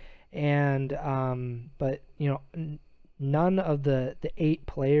team. And but none of the 8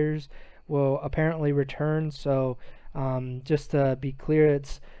 players will apparently return. So just to be clear,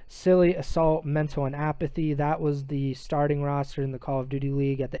 it's Silly, Assault, Mental, and Apathy. That was the starting roster in the Call of Duty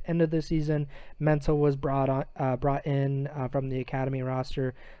League at the end of the season. Mental was brought in from the academy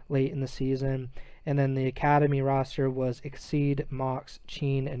roster late in the season, and then the academy roster was Exceed, Mox,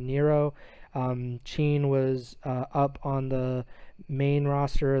 Cheen, and Nero. Cheen was up on the main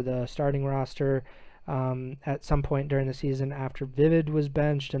roster, the starting roster, at some point during the season after Vivid was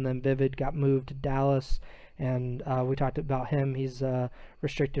benched, and then Vivid got moved to Dallas, and we talked about him. He's a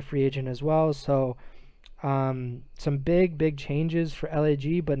restricted free agent as well. So some big changes for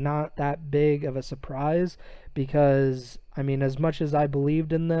LAG, but not that big of a surprise, because I mean, as much as I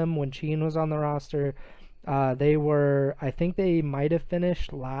believed in them when Cheen was on the roster, I think they might have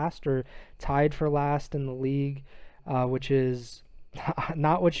finished last or tied for last in the league, which is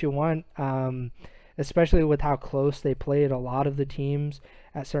not what you want, especially with how close they played a lot of the teams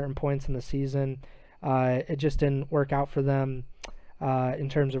at certain points in the season. It just didn't work out for them in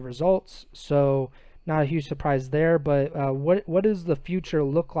terms of results. So not a huge surprise there, but what does the future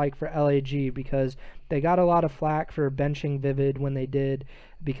look like for LAG? Because they got a lot of flack for benching Vivid when they did,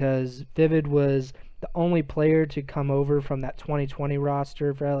 because Vivid was the only player to come over from that 2020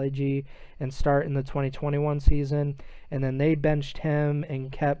 roster for LAG and start in the 2021 season, and then they benched him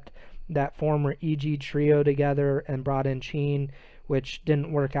and kept that former EG trio together and brought in Cheen, which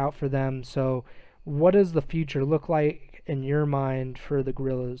didn't work out for them. So what does the future look like in your mind for the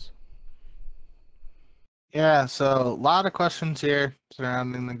Guerrillas? Yeah, so a lot of questions here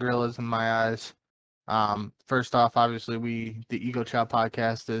surrounding the Guerrillas in my eyes. First off, obviously, the Ego Chow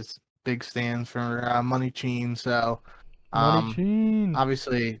podcast is big stands for Money Cheen. So, Money Cheen.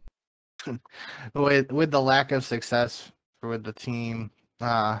 obviously, with the lack of success with the team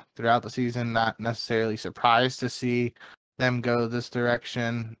throughout the season, not necessarily surprised to see them go this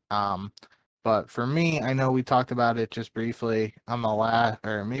direction. But for me, I know we talked about it just briefly on the last,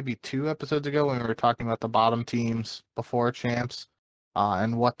 or maybe 2 episodes ago, when we were talking about the bottom teams before champs,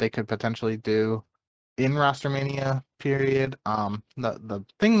 and what they could potentially do in Rostermania period. The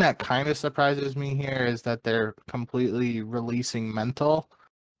thing that kind of surprises me here is that they're completely releasing Mental.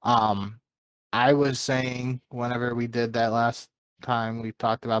 I was saying whenever we did that last time we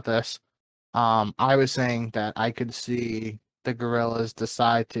talked about this, I was saying that I could see the Guerrillas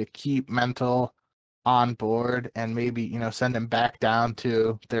decide to keep Mental on board and maybe, send him back down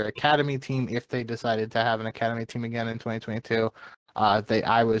to their academy team if they decided to have an academy team again in 2022.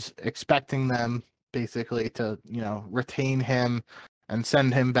 I was expecting them basically to, retain him and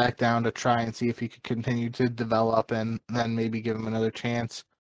send him back down to try and see if he could continue to develop and then maybe give him another chance.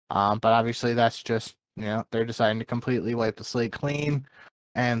 But obviously that's just, they're deciding to completely wipe the slate clean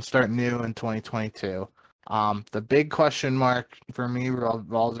and start new in 2022. The big question mark for me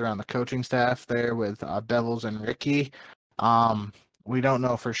revolves around the coaching staff there with Bevels and Ricky. We don't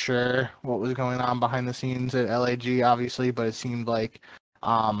know for sure what was going on behind the scenes at LAG, obviously, but it seemed like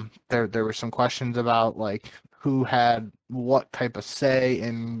there were some questions about like who had what type of say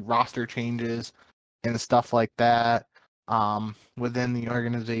in roster changes and stuff like that within the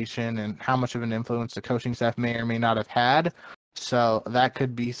organization, and how much of an influence the coaching staff may or may not have had. So that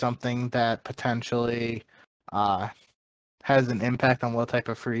could be something that potentially has an impact on what type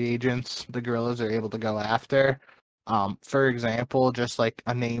of free agents the Guerrillas are able to go after. For example, just like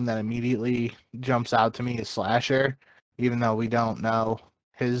a name that immediately jumps out to me is Slasher, even though we don't know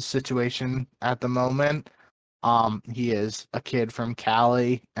his situation at the moment. He is a kid from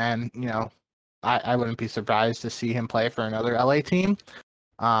Cali, and I wouldn't be surprised to see him play for another LA team.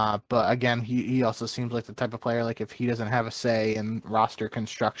 But again, he also seems like the type of player, like if he doesn't have a say in roster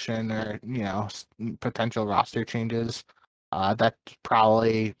construction or, potential roster changes, that's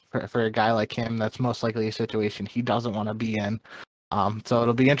probably for a guy like him, that's most likely a situation he doesn't want to be in. So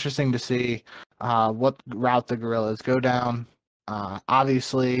it'll be interesting to see what route the Guerrillas go down.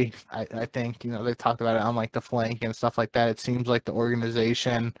 Obviously, I think, they talked about it on like the flank and stuff like that. It seems like the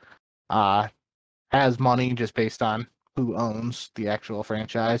organization has money just based on who owns the actual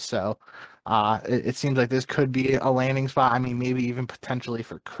franchise. So it seems like this could be a landing spot. I mean, maybe even potentially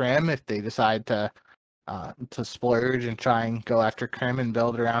for Krim if they decide to to splurge and try and go after Krim and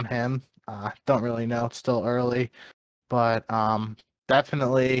build around him. Don't really know. It's still early, but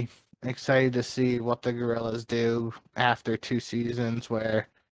definitely excited to see what the Gorillas do after 2 seasons where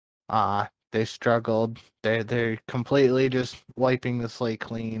they struggled. They're completely just wiping the slate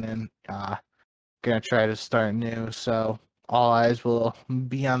clean and gonna try to start new. So all eyes will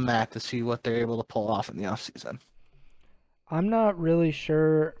be on that to see what they're able to pull off in the offseason. I'm not really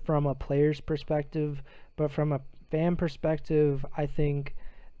sure from a player's perspective, but from a fan perspective, I think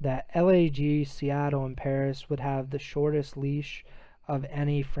that LAG, Seattle, and Paris would have the shortest leash of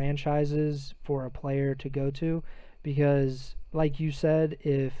any franchises for a player to go to because, like you said,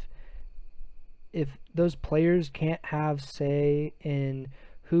 if those players can't have say in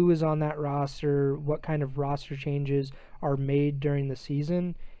who is on that roster, what kind of roster changes are made during the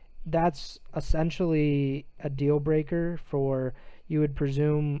season, that's essentially a deal breaker for, you would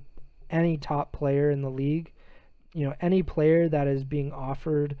presume, any top player in the league. You know, any player that is being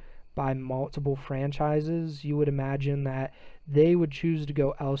offered by multiple franchises, you would imagine that they would choose to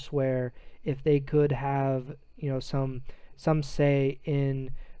go elsewhere if they could have, some say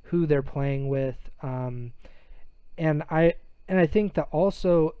in who they're playing with. And I think that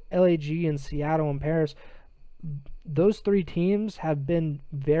also LAG and Seattle and Paris, those three teams have been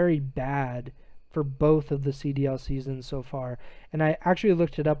very bad for both of the CDL seasons so far. And I actually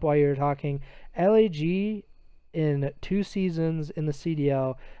looked it up while you were talking. LAG in 2 seasons in the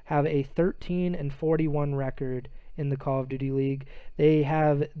CDL have a 13-41 record in the Call of Duty League. They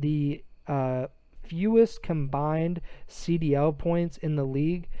have the fewest combined CDL points in the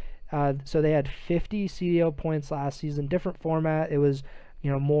league. So they had 50 CDL points last season. Different format. It was,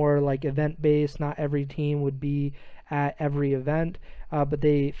 more like event based. Not every team would be at every event, but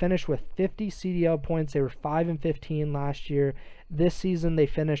they finished with 50 CDL points. They were 5-15 last year. This season they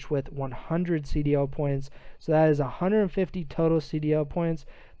finished with 100 CDL points. So that is 150 total CDL points.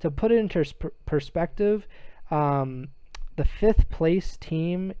 To put it into perspective, the fifth place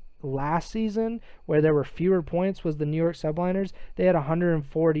team last season, where there were fewer points, was the New York Subliners. They had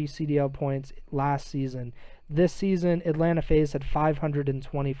 140 CDL points last season. This season, Atlanta FaZe had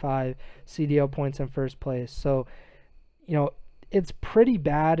 525 CDL points in first place. So, it's pretty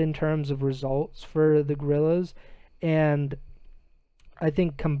bad in terms of results for the Gorillas. And I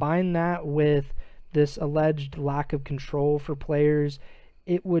think combine that with this alleged lack of control for players,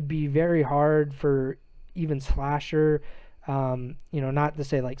 it would be very hard for even Slasher, not to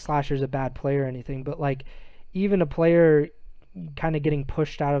say like Slasher's a bad player or anything, but like even a player kind of getting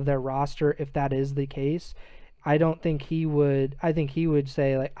pushed out of their roster, if that is the case, I think he would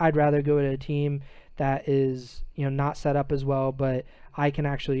say, like, I'd rather go to a team that is, not set up as well, but I can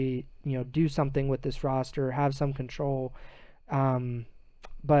actually, do something with this roster, have some control.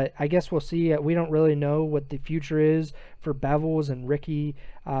 But I guess we'll see. We don't really know what the future is for Bevels and Ricky.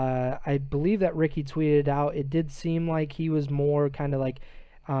 I believe that Ricky tweeted out, it did seem like he was more kind of like,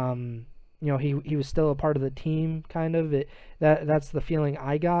 he was still a part of the team, kind of. That's the feeling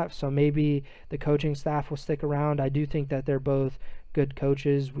I got. So maybe the coaching staff will stick around. I do think that they're both good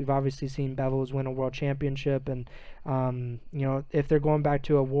coaches. We've obviously seen Bevels win a world championship, and if they're going back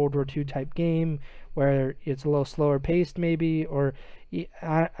to a World War II type game where it's a little slower paced, maybe, or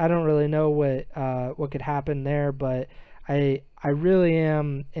I don't really know what could happen there, but I really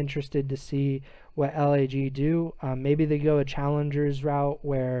am interested to see what LAG do. Maybe they go a challengers route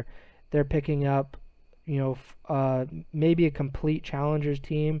where they're picking up, maybe a complete challengers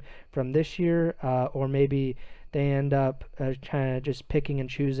team from this year, or maybe they end up kind of just picking and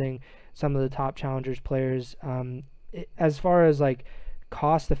choosing some of the top challengers players. As far as like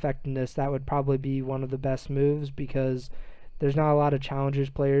cost effectiveness, that would probably be one of the best moves, because there's not a lot of challengers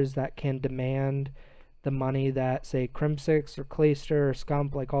players that can demand the money that, say, Crimsix or Clayster or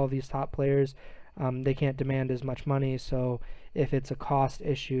Scump, like all these top players, they can't demand as much money. So if it's a cost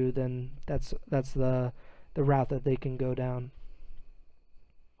issue, then that's the route that they can go down.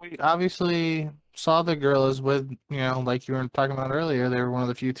 We obviously saw the Gorillas with, like you were talking about earlier, they were one of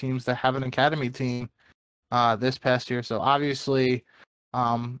the few teams that have an academy team this past year. So obviously,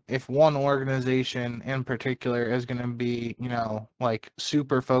 if one organization in particular is going to be, like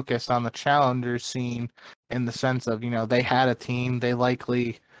super focused on the challenger scene, in the sense of, they had a team, they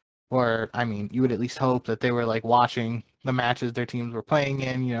likely, or I mean, you would at least hope that they were like watching the matches their teams were playing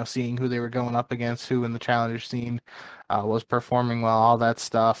in, seeing who they were going up against, who in the challenger scene was performing well, all that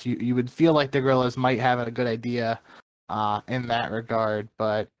stuff. You would feel like the Gorillas might have a good idea in that regard,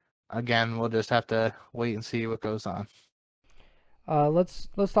 but again, we'll just have to wait and see what goes on. Let's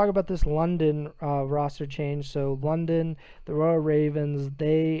talk about this London roster change. So London, the Royal Ravens,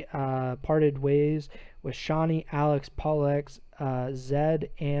 they parted ways with Shawnee, Alex, Paul X, Zed,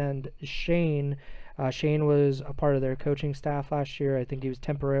 and Shane. Shane was a part of their coaching staff last year. I think he was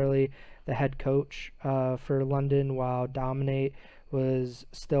temporarily the head coach for London, while Dominate was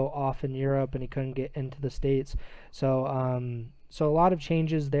still off in Europe and he couldn't get into the States. So a lot of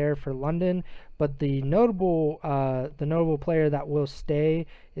changes there for London, but the notable player that will stay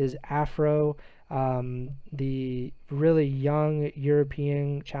is Afro, the really young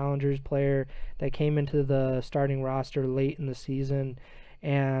European Challengers player that came into the starting roster late in the season,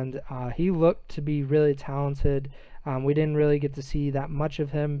 and he looked to be really talented. We didn't really get to see that much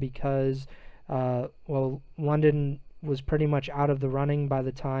of him because, London was pretty much out of the running by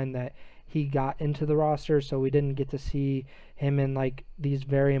the time that he got into the roster, so we didn't get to see him in like these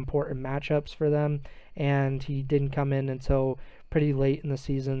very important matchups for them, and he didn't come in until pretty late in the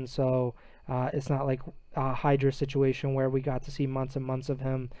season, so it's not like a Hydra situation where we got to see months and months of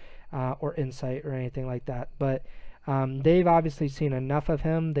him or insight or anything like that. But they've obviously seen enough of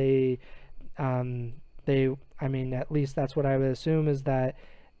him. I mean, at least that's what I would assume, is that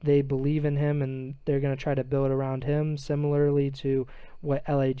they believe in him and they're going to try to build around him, similarly to what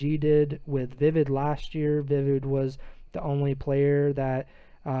LAG did with Vivid last year. Vivid was the only player that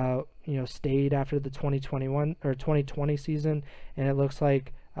stayed after the 2021 or 2020 season, and it looks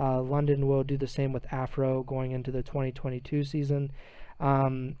like London will do the same with Afro going into the 2022 season.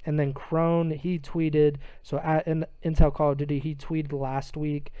 And then Crone, he tweeted, so at Intel Call of Duty, he tweeted last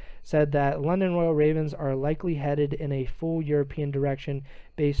week, said that London Royal Ravens are likely headed in a full European direction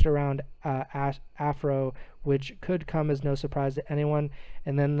based around Afro, which could come as no surprise to anyone.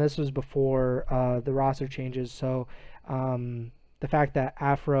 And then this was before the roster changes, so the fact that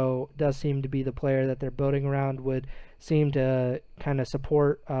Afro does seem to be the player that they're building around would seem to kind of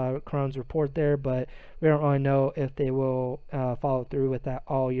support Crone's report there, but we don't really know if they will follow through with that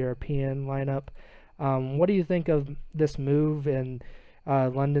all-European lineup. What do you think of this move and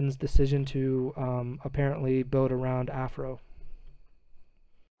London's decision to apparently build around Afro?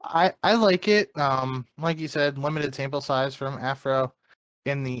 I like it. Like you said, limited sample size from Afro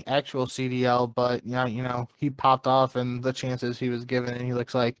in the actual CDL, but he popped off, and the chances he was given, and he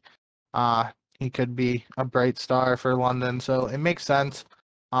looks like he could be a bright star for London, so it makes sense.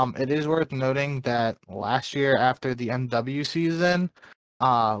 It is worth noting that last year after the MW season,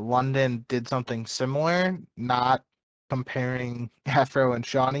 London did something similar, not comparing Afro and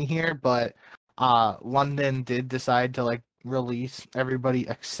Shawnee here, but London did decide to release everybody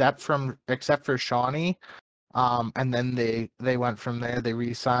except for Shawnee. And then they went from there. They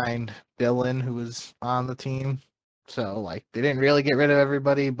re-signed Dylan, who was on the team. So they didn't really get rid of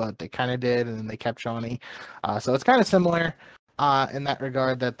everybody, but they kind of did, and then they kept Shawnee. So it's kind of similar in that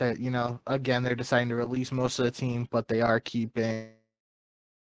regard, that again, they're deciding to release most of the team, but they are keeping.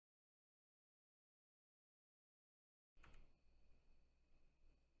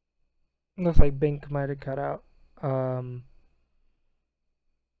 Looks like Bink might have cut out.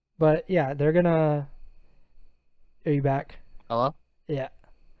 But yeah, they're gonna. Are you back? Hello? Yeah.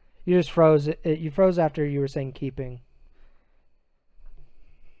 You just froze. You froze after you were saying keeping.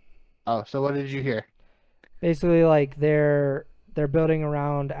 Oh, so what did you hear? Basically, they're building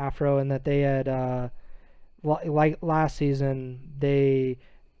around Afro, and that they had like last season they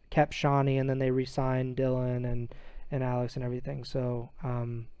kept Shawnee, and then they re-signed Dylan and Alex and everything. So I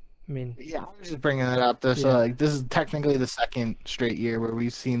mean, yeah, I was just bringing it up. This this is technically the second straight year where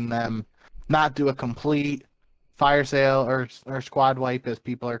we've seen them not do a complete fire sale or squad wipe, as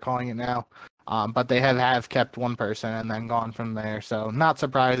people are calling it now. But they have kept one person and then gone from there. So not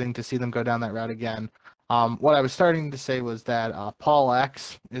surprising to see them go down that route again. What I was starting to say was that Paul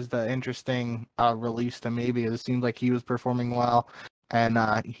X is the interesting release to me, because it seems like he was performing well, and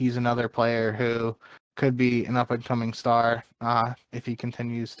he's another player who could be an up-and-coming star if he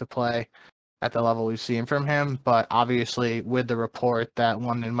continues to play at the level we've seen from him. But obviously, with the report that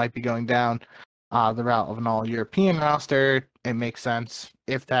London might be going down the route of an all-European roster, it makes sense,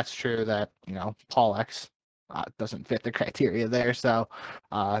 if that's true, that Paul X doesn't fit the criteria there. So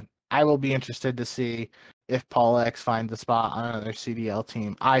I will be interested to see if Paul X finds a spot on another CDL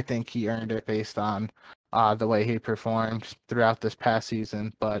team. I think he earned it based on the way he performed throughout this past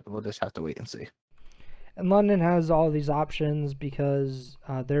season, but we'll just have to wait and see. And London has all these options because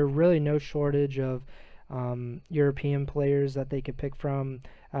there are really no shortage of European players that they could pick from,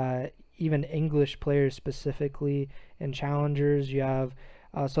 even English players specifically in challengers. You have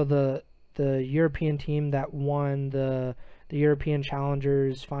so the European team that won the the European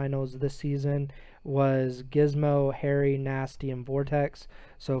Challengers finals this season was Gizmo, Harry, Nasty, and Vortex.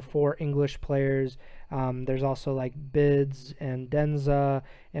 So 4 English players. There's also like Bids and Denza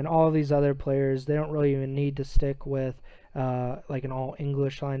and all of these other players. They don't really even need to stick with like an all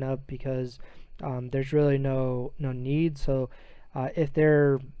English lineup because there's really no need. So if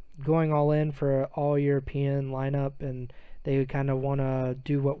they're going all in for an all European lineup and they kind of want to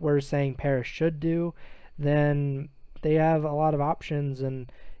do what we're saying Paris should do, then they have a lot of options,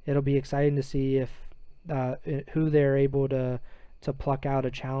 and it'll be exciting to see if who they're able to pluck out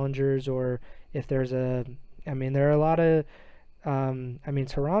of challengers, or if there's a. I mean, there are a lot of. I mean,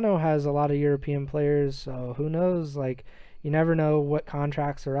 Toronto has a lot of European players, so who knows? Like, you never know what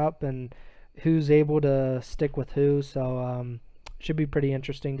contracts are up and who's able to stick with who. So, should be pretty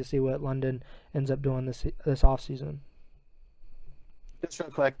interesting to see what London ends up doing this off season. Just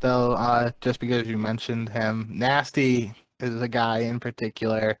real quick though, just because you mentioned him, Nasty is a guy in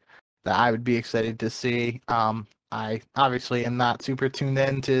particular that I would be excited to see. I obviously am not super tuned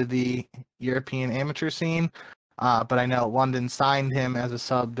into the European amateur scene, but I know London signed him as a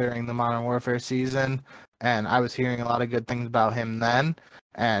sub during the Modern Warfare season, and I was hearing a lot of good things about him then,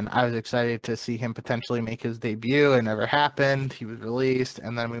 and I was excited to see him potentially make his debut. It never happened. He was released,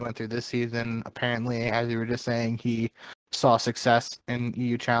 and then we went through this season. Apparently, as you were just saying, he saw success in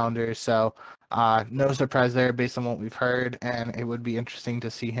EU Challengers, so no surprise there based on what we've heard, and it would be interesting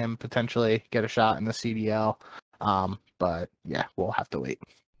to see him potentially get a shot in the CDL. But yeah, we'll have to wait.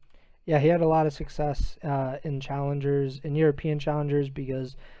 Yeah, he had a lot of success in challengers, in European challengers,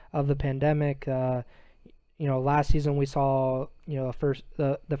 because of the pandemic. Last season we saw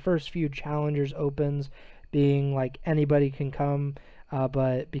the first few challengers opens being like anybody can come,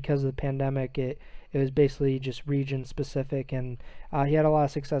 but because of the pandemic, it was basically just region specific, and he had a lot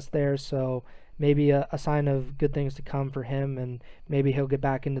of success there. So maybe a sign of good things to come for him, and maybe he'll get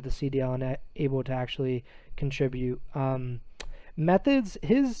back into the CDL and able to actually contribute. Methods,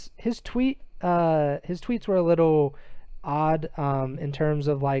 his tweets were a little odd in terms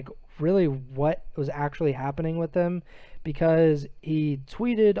of like really what was actually happening with him, because he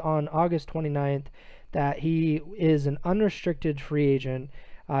tweeted on August 29th that he is an unrestricted free agent.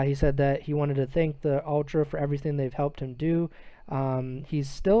 He said that he wanted to thank the Ultra for everything they've helped him do. He's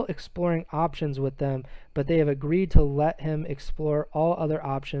still exploring options with them, but they have agreed to let him explore all other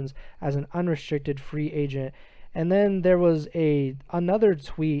options as an unrestricted free agent. And then there was another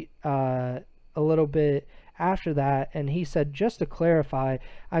tweet a little bit after that, and he said, just to clarify,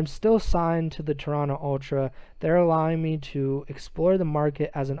 I'm still signed to the Toronto Ultra. They're allowing me to explore the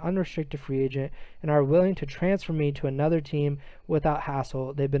market as an unrestricted free agent and are willing to transfer me to another team without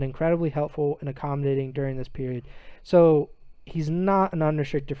hassle. They've been incredibly helpful and accommodating during this period. So he's not an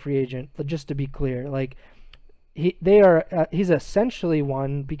unrestricted free agent, just to be clear. Like, he's essentially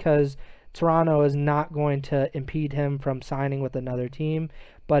one, because Toronto is not going to impede him from signing with another team,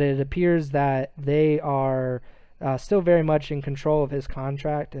 but it appears that they are still very much in control of his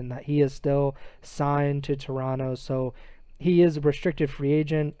contract and that he is still signed to Toronto. So he is a restricted free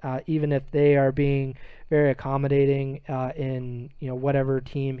agent, even if they are being very accommodating in whatever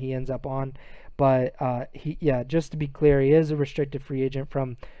team he ends up on. But just to be clear, he is a restricted free agent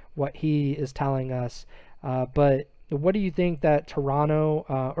from what he is telling us. But what do you think that Toronto,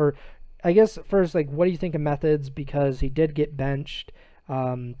 or I guess first, like, what do you think of Methods? Because he did get benched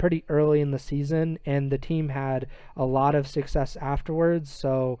pretty early in the season, and the team had a lot of success afterwards.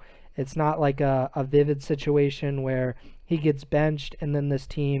 So it's not like a Vivid situation where he gets benched and then this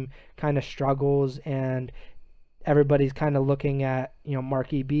team kind of struggles and everybody's kind of looking at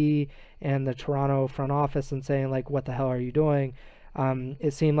Marky B and the Toronto front office and saying like, what the hell are you doing?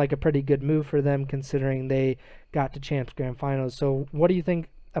 It seemed like a pretty good move for them considering they got to Champs Grand Finals. So what do you think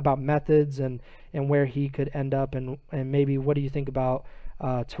about Methods and where he could end up, and maybe what do you think about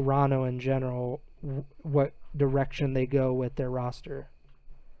Toronto in general, what direction they go with their roster?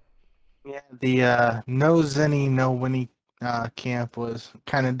 Yeah, the no Zenny, no Winnie camp was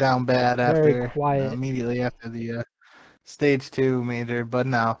kind of down bad Very after quiet. immediately after the stage 2 major, but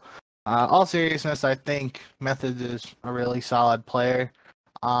no. All seriousness, I think Methods is a really solid player.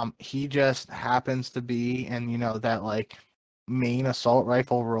 He just happens to be in that like main assault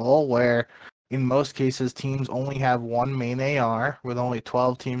rifle role where in most cases teams only have one main AR. With only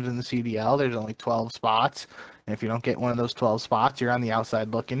 12 teams in the CDL, there's only 12 spots, and if you don't get one of those 12 spots, you're on the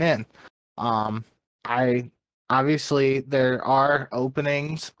outside looking in. I obviously there are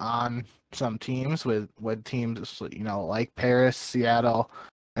openings on some teams with teams like Paris, Seattle,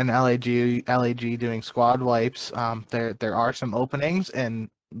 and LAG doing squad wipes. There are some openings, and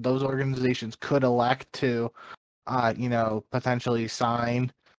those organizations could elect to potentially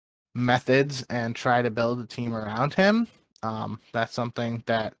sign Methods and try to build a team around him. That's something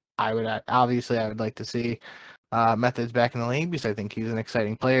that I would like to see Methods back in the league, because I think he's an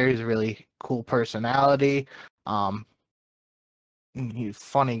exciting player. He's a really cool personality. He's a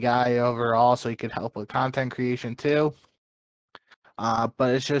funny guy overall, so he could help with content creation too.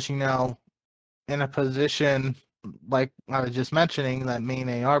 But it's just, in a position like I was just mentioning, that main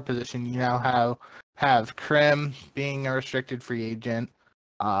AR position, you now have Krim being a restricted free agent.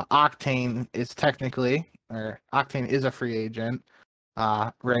 Octane is a free agent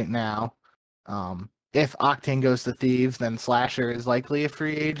right now. If Octane goes to Thieves, then Slasher is likely a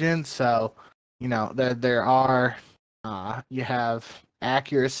free agent. So, there are you have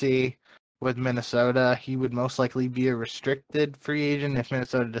Accuracy with Minnesota. He would most likely be a restricted free agent if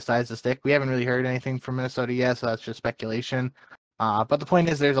Minnesota decides to stick. We haven't really heard anything from Minnesota yet, so that's just speculation. But the point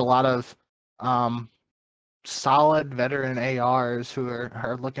is, there's a lot of solid veteran ARs who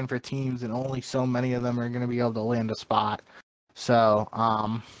are looking for teams, and only so many of them are going to be able to land a spot. So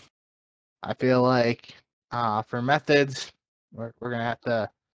I feel like for Methods, we're going to have to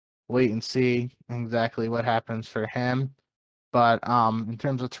wait and see exactly what happens for him. But in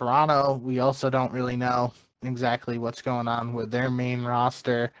terms of Toronto, we also don't really know exactly what's going on with their main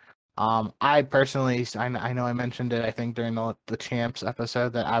roster. I personally, I know I mentioned it, I think, during the Champs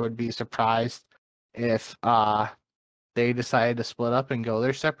episode, that I would be surprised if they decided to split up and go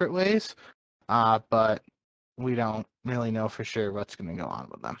their separate ways. But we don't really know for sure what's going to go on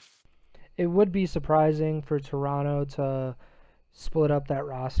with them. It would be surprising for Toronto to split up that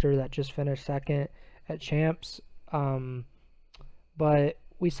roster that just finished second at Champs. But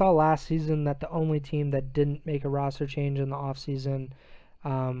we saw last season that the only team that didn't make a roster change in the offseason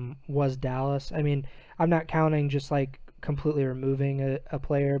was Dallas. I mean, I'm not counting just like completely removing a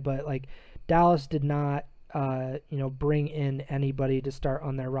player, but like Dallas did not, bring in anybody to start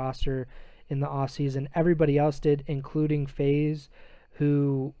on their roster in the offseason. Everybody else did, including FaZe,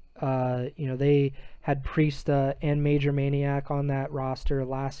 who, they had Priesta and Major Maniac on that roster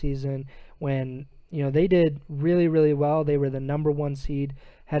last season when they did really, really well. They were the number 1 seed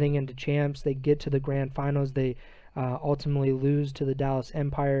heading into Champs. They get to the grand finals. They ultimately lose to the Dallas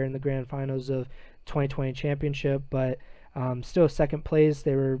Empire in the grand finals of 2020 championship, but still second place.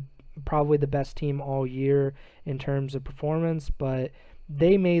 They were probably the best team all year in terms of performance, but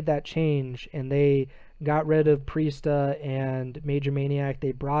they made that change and they got rid of Priesta and Major Maniac.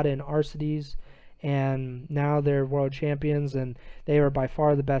 They brought in Arcides, and now they're world champions, and they are by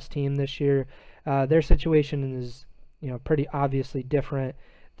far the best team this year. Their situation is, pretty obviously different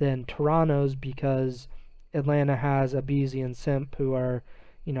than Toronto's, because Atlanta has aBeZy and Simp, who are,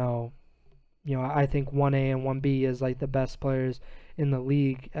 I think 1A and 1B is like the best players in the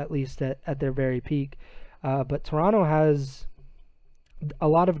league, at least at their very peak. But Toronto has a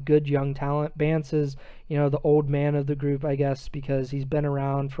lot of good young talent. Bance is, the old man of the group, I guess, because he's been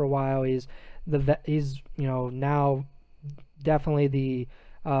around for a while. He's now definitely the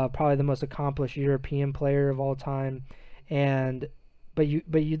probably the most accomplished European player of all time. But you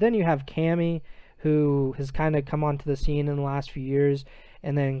have Cammy, who has kind of come onto the scene in the last few years,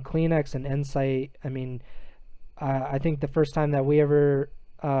 and then CleanX and Insight. I mean, I think the first time that we ever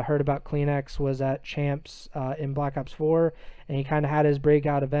heard about CleanX was at Champs in Black Ops 4, and he kind of had his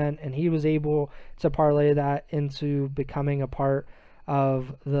breakout event, and he was able to parlay that into becoming a part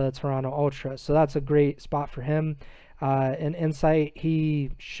of the Toronto Ultra. So that's a great spot for him. In Insight,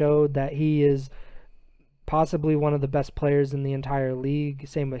 he showed that he is possibly one of the best players in the entire league.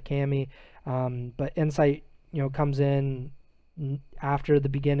 Same with Cammy. But Insight, comes in after the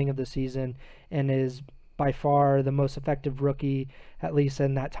beginning of the season and is by far the most effective rookie, at least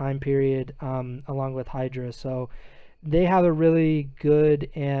in that time period, along with Hydra. So they have a really good,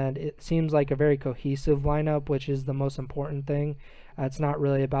 and it seems like a very cohesive lineup, which is the most important thing. It's not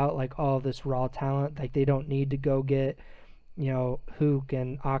really about like all of this raw talent. Like, they don't need to go get, Hook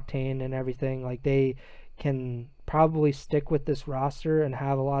and Octane and everything. Like, they can probably stick with this roster and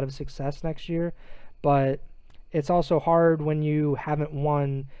have a lot of success next year. But it's also hard when you haven't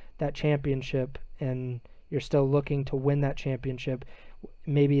won that championship and you're still looking to win that championship.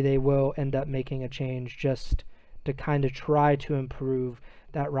 Maybe they will end up making a change just to kind of try to improve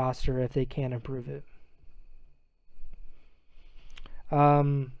that roster if they can improve it.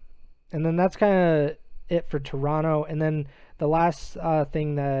 And then that's kind of it for Toronto. And then the last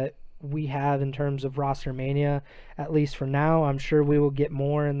thing that we have in terms of roster mania, at least for now, I'm sure we will get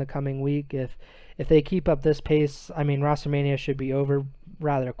more in the coming week. If they keep up this pace, I mean, roster mania should be over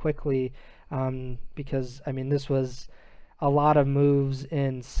rather quickly, because, I mean, this was a lot of moves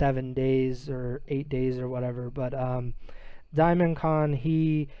in 7 days or 8 days or whatever. But Diamond Khan,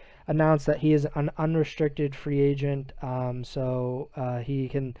 he announced that he is an unrestricted free agent, so he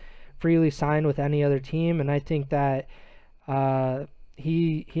can freely sign with any other team. And I think that uh,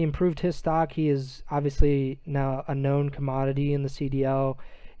 he improved his stock. He is obviously now a known commodity in the CDL.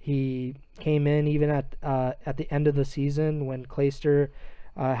 He came in even at the end of the season when Clayster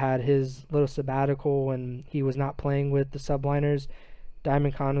had his little sabbatical and he was not playing with the Subliners.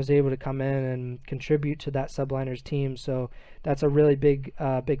 Diamond Khan was able to come in and contribute to that Subliners team, so that's a really big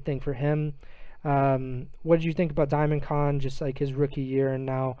thing for him. What did you think about Diamond Khan, just like his rookie year and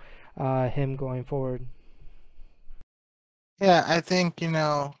now him going forward? Yeah, I think,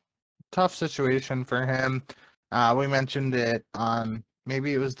 tough situation for him. We mentioned it on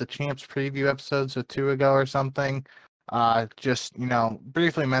maybe it was the Champs preview episodes or two ago or something. Just,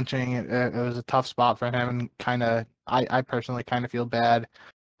 briefly mentioning it, it was a tough spot for him and I personally kind of feel bad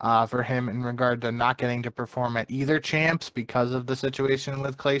for him in regard to not getting to perform at either Champs because of the situation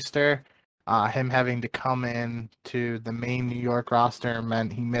with Clayster. Him having to come in to the main New York roster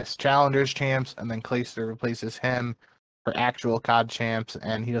meant he missed Challengers Champs, and then Clayster replaces him for actual COD Champs,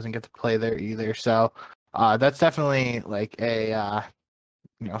 and he doesn't get to play there either. So that's definitely like a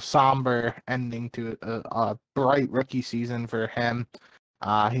somber ending to a bright rookie season for him.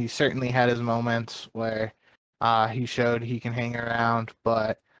 He certainly had his moments where he showed he can hang around,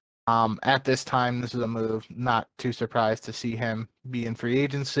 but at this time, this is a move. Not too surprised to see him be in free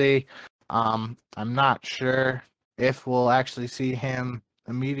agency. I'm not sure if we'll actually see him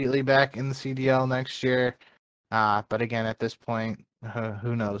immediately back in the CDL next year. But again, at this point,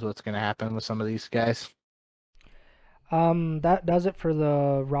 who knows what's going to happen with some of these guys. That does it for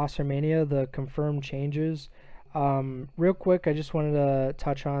the roster mania, the confirmed changes. Real quick, I just wanted to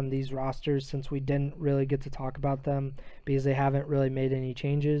touch on these rosters since we didn't really get to talk about them because they haven't really made any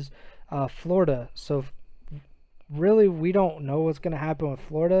changes. Florida. So, really, we don't know what's going to happen with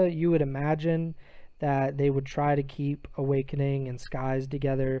Florida. You would imagine that they would try to keep Awakening and Skies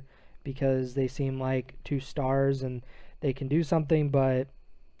together because they seem like two stars and they can do something, but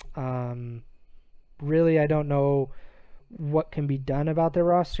um, really, I don't know what can be done about their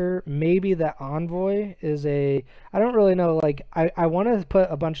roster. Maybe that Envoy is a. I don't really know. Like, I want to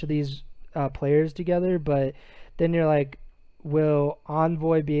put a bunch of these players together, but then you're like, will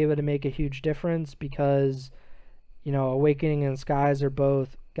Envoy be able to make a huge difference? Because, Awakening and Skies are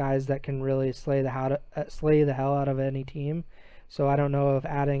both guys that can really slay the hell out of any team. So I don't know if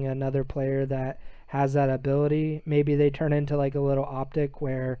adding another player that has that ability, maybe they turn into like a little optic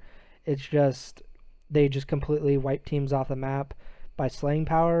where it's just they just completely wipe teams off the map by slaying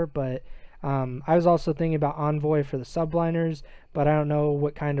power. But I was also thinking about Envoy for the subliners, but I don't know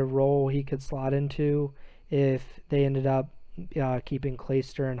what kind of role he could slot into if they ended up keeping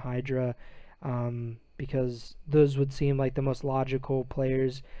Clayster and Hydra, because those would seem like the most logical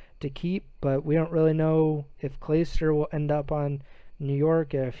players to keep. But we don't really know if Clayster will end up on New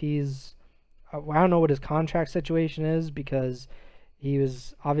York, if he's. I don't know what his contract situation is because he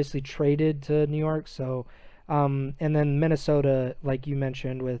was obviously traded to New York. So, and then Minnesota, like you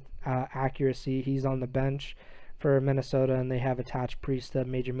mentioned with accuracy, he's on the bench for Minnesota, and they have attached Priestahh,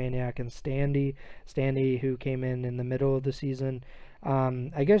 Major Maniac, and Standy, who came in the middle of the season.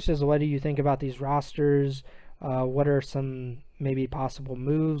 I guess just what do you think about these rosters? What are some maybe possible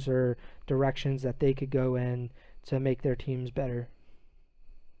moves or directions that they could go in to make their teams better?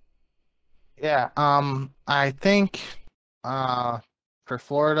 Yeah, I think uh, for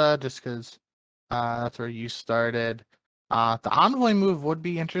Florida, just because that's where you started, the Envoy move would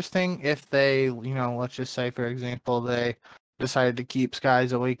be interesting if they, let's just say, for example, they decided to keep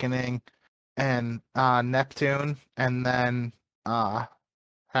Skies Awakening and Neptune, and then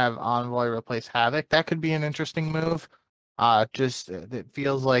have Envoy replace Havoc. That could be an interesting move. Just it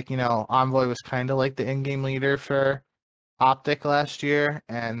feels like, Envoy was kind of like the in-game leader for Optic last year,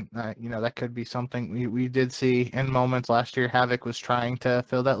 and that could be something we did see in moments last year. Havoc was trying to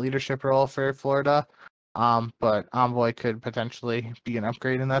fill that leadership role for Florida, but Envoy could potentially be an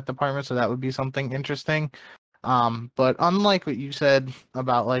upgrade in that department, so that would be something interesting. But unlike what you said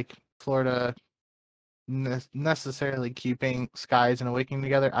about like Florida necessarily keeping Skies and Awakening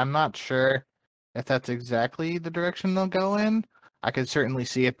together, I'm not sure if that's exactly the direction they'll go in. I could certainly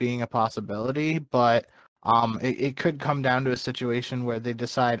see it being a possibility, but it could come down to a situation where they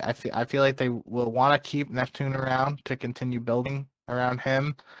decide. I feel like they will want to keep Neptune around to continue building around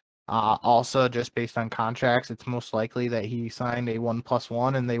him. Also, just based on contracts, it's most likely that he signed a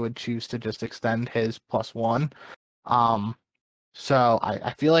 1+1, and they would choose to just extend his +1. Um, So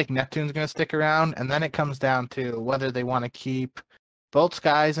I feel like Neptune's going to stick around, and then it comes down to whether they want to keep both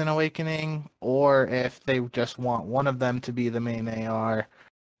Skies in Awakening or if they just want one of them to be the main AR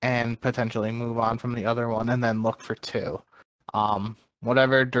and potentially move on from the other one and then look for two.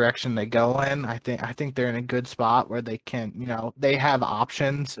 Whatever direction they go in, I think they're in a good spot where they can, they have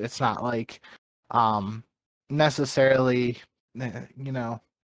options. It's not like necessarily,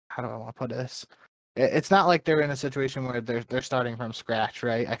 how do I want to put this? It's not like they're in a situation where they're starting from scratch,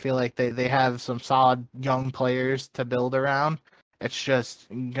 right? I feel like they have some solid young players to build around. It's just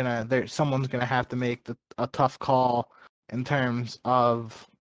someone's gonna have to make a tough call in terms of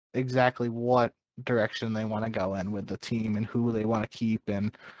exactly what direction they want to go in with the team and who they want to keep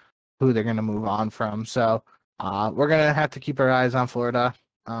and who they're going to move on from. So we're going to have to keep our eyes on Florida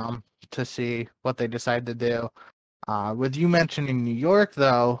to see what they decide to do. With you mentioning New York,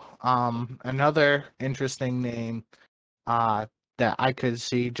 though, another interesting name that I could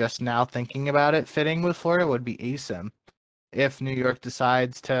see just now thinking about it fitting with Florida would be ASIM. If New York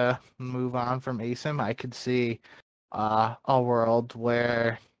decides to move on from ASIM, I could see a world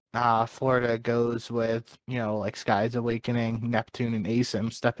where Florida goes with, like Skies Awakening, Neptune, and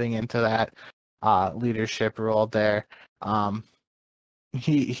ASIM stepping into that leadership role there.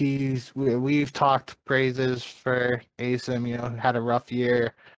 We've talked praises for ASIM, had a rough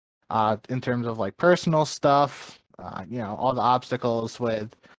year in terms of like personal stuff, all the obstacles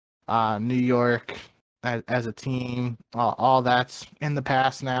with New York as a team, all that's in the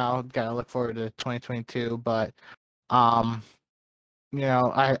past now. Got to look forward to 2022, but I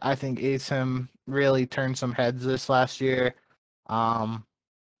think ASIM really turned some heads this last year,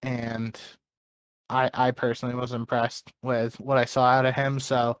 and I personally was impressed with what I saw out of him.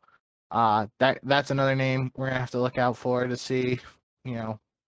 So that's another name we're gonna have to look out for to see,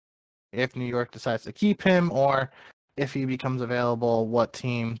 if New York decides to keep him or if he becomes available, what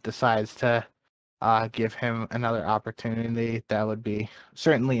team decides to give him another opportunity. That would be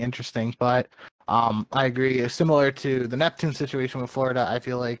certainly interesting. But I agree. Similar to the Neptune situation with Florida, I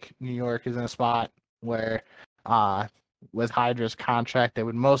feel like New York is in a spot where, with Hydra's contract, they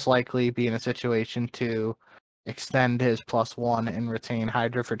would most likely be in a situation to extend his +1 and retain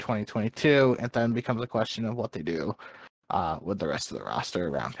Hydra for 2022. And then becomes a question of what they do with the rest of the roster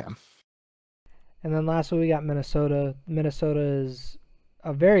around him. And then lastly, we got Minnesota. Minnesota is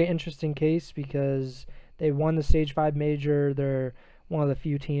a very interesting case because they won the Stage 5 major. They're one of the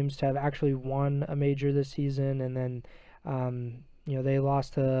few teams to have actually won a major this season. And then, they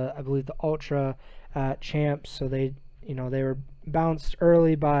lost to, I believe, the Ultra champs. So they were bounced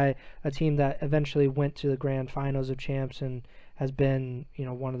early by a team that eventually went to the grand finals of champs and has been,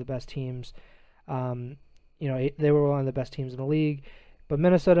 one of the best teams. They were one of the best teams in the league. But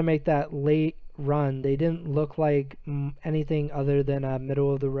Minnesota made that late run. They didn't look like anything other than a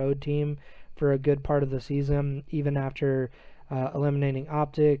middle of the road team for a good part of the season, even after eliminating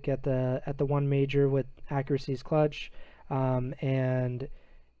Optic at the one major with Accuracy's clutch, and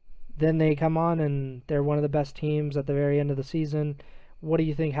then they come on and they're one of the best teams at the very end of the season. What do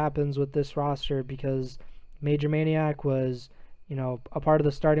you think happens with this roster? Because Major Maniac was, a part of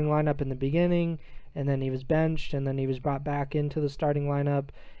the starting lineup in the beginning, and then he was benched, and then he was brought back into the starting lineup,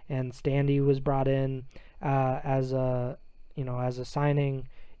 and Standy was brought in as a signing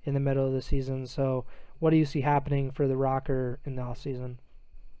in the middle of the season. So what do you see happening for the Rocker in the offseason?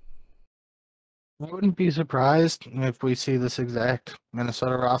 I wouldn't be surprised if we see this exact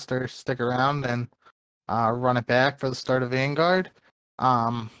Minnesota roster stick around and run it back for the start of Vanguard.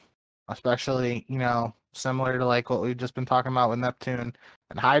 Especially, similar to like what we've just been talking about with Neptune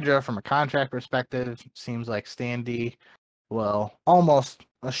and Hydra from a contract perspective, seems like Standy will almost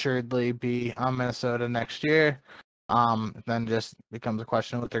assuredly be on Minnesota next year. Then just becomes a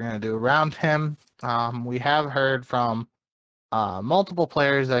question of what they're going to do around him. We have heard from multiple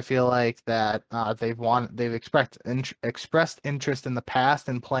players. I feel like that they've expressed interest in the past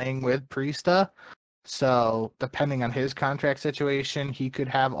in playing with Priesta. So depending on his contract situation, he could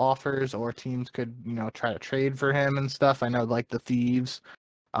have offers, or teams could, try to trade for him and stuff. I know, like the Thieves,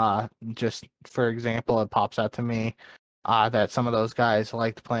 just for example, it pops out to me that some of those guys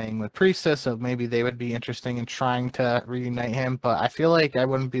liked playing with Priestess, so maybe they would be interesting in trying to reunite him. But I feel like I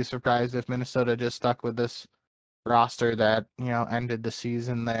wouldn't be surprised if Minnesota just stuck with this roster that, ended the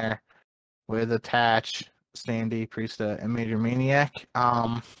season there with Attach, Standy, Priesta, and Major Maniac.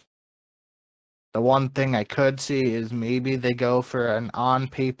 The one thing I could see is maybe they go for an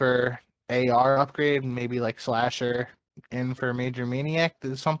on-paper AR upgrade, maybe like Slasher in for Major Maniac.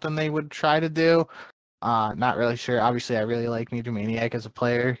 This is something they would try to do. Not really sure. Obviously, I really like Major Maniac as a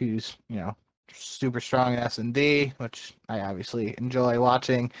player who's, super strong in S&D, which I obviously enjoy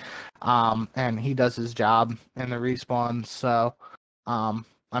watching. And he does his job in the respawns. So I'm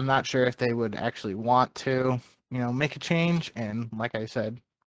not sure if they would actually want to, make a change. And like I said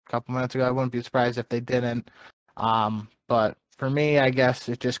a couple minutes ago, I wouldn't be surprised if they didn't. But for me, I guess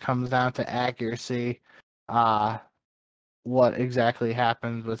it just comes down to accuracy. What exactly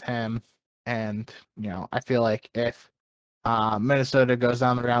happens with him. And, I feel like if Minnesota goes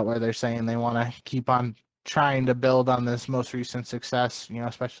down the route where they're saying they want to keep on trying to build on this most recent success,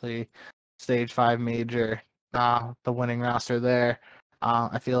 especially Stage 5 Major, the winning roster there,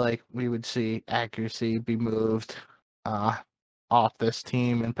 I feel like we would see accuracy be moved off this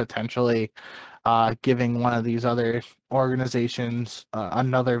team and potentially giving one of these other organizations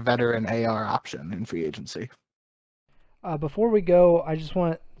another veteran AR option in free agency. Before we go, I just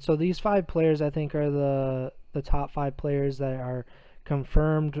want so these 5 players I think are the top 5 players that are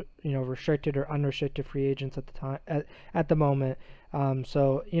confirmed, restricted or unrestricted free agents at the time at the moment.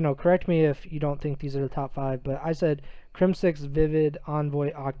 So correct me if you don't think these are the top 5, but I said Crimsix, Vivid,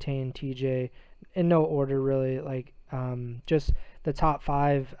 Envoy, Octane, TJ, in no order really. Like just the top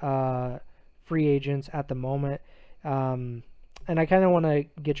 5 free agents at the moment. And I kind of want to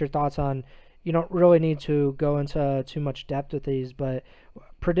get your thoughts on. You don't really need to go into too much depth with these, but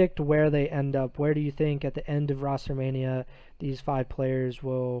predict where they end up. Where do you think at the end of Rostermania these 5 players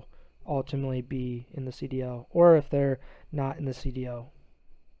will ultimately be in the CDL, or if they're not in the CDL?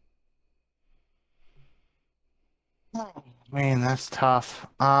 Man, that's tough.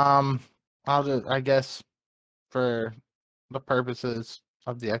 I'll just, I guess, for the purposes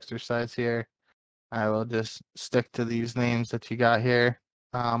of the exercise here, I will just stick to these names that you got here.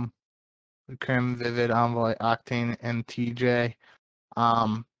 Crim, Vivid, Envoy, Octane, and TJ.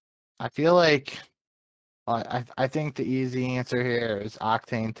 I feel like I think the easy answer here is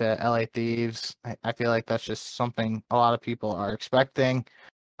Octane to LA Thieves. I feel like that's just something a lot of people are expecting.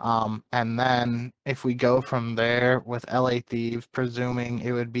 And then if we go from there with LA Thieves, presuming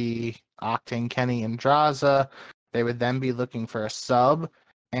it would be Octane, Kenny, and Draza, they would then be looking for a sub.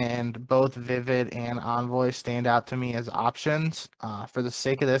 And both Vivid and Envoy stand out to me as options. For the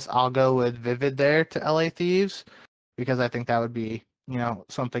sake of this, I'll go with Vivid there to LA Thieves because I think that would be,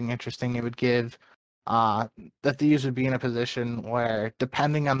 something interesting. It would give the Thieves would be in a position where,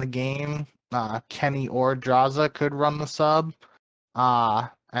 depending on the game, Kenny or Draza could run the sub.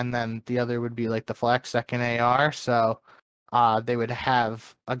 And then the other would be like the flex second AR. So they would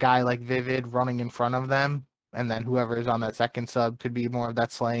have a guy like Vivid running in front of them, and then whoever is on that second sub could be more of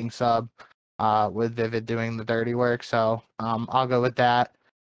that slaying sub with Vivid doing the dirty work. So I'll go with that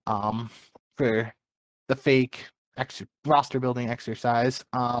for the fake roster building exercise.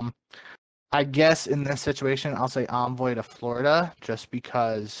 I guess in this situation, I'll say Envoy to Florida just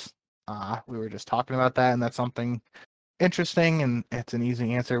because we were just talking about that, and that's something interesting, and it's an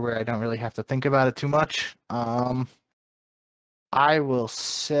easy answer where I don't really have to think about it too much. I will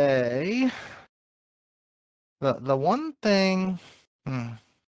say the one thing I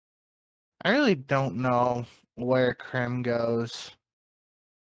really don't know where Crim goes.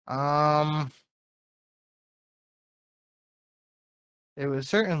 It would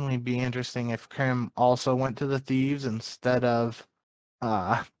certainly be interesting if Crim also went to the Thieves instead of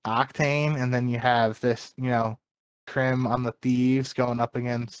Octane, and then you have this, Crim on the Thieves going up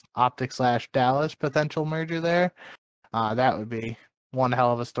against Optic/Dallas potential merger there. That would be one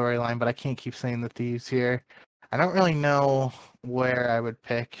hell of a storyline, but I can't keep saying the Thieves here. I don't really know where I would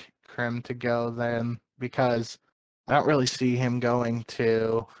pick Crim to go then because I don't really see him going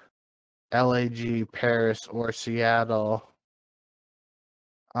to LAG, Paris, or Seattle.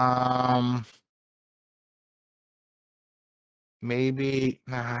 Maybe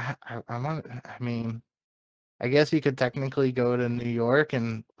I mean, I guess he could technically go to New York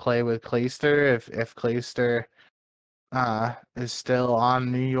and play with Clayster if Clayster is still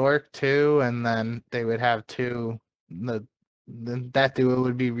on New York too, and then they would have that duo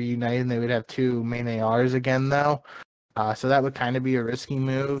would be reunited and they would have 2 main ARs again though. So that would kind of be a risky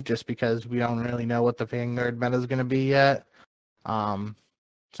move just because we don't really know what the Vanguard meta is going to be yet.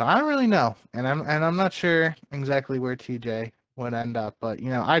 So I don't really know, and I'm not sure exactly where TJ would end up, but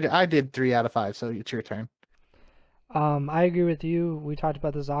I did 3 out of 5, so it's your turn. I agree with you. We talked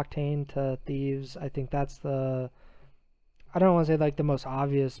about this Octane to Thieves. I think that's I don't want to say like the most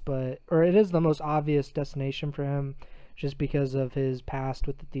obvious, or it is the most obvious destination for him, just because of his past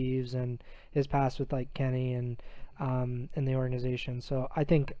with the Thieves and his past with like Kenny and the organization. So I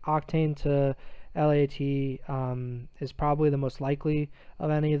think Octane to LAT is probably the most likely of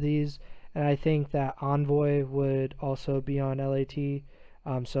any of these, and I think that Envoy would also be on LAT.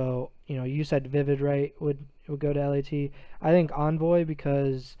 So you said Vivid, right, would go to LAT. I think Envoy,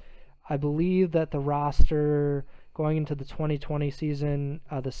 because I believe that the roster going into the 2020 season,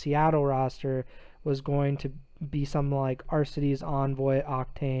 the Seattle roster was going to be some like Arcides, Envoy,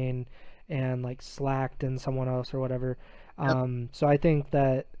 Octane, and like Slacked and someone else or whatever. Yep. So I think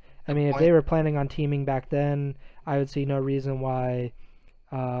that, I Good mean, if point. they were planning on teaming back then, I would see no reason why,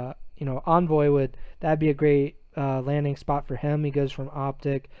 Envoy that'd be a great landing spot for him. He goes from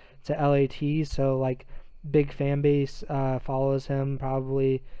Optic to LAT, so like big fan base follows him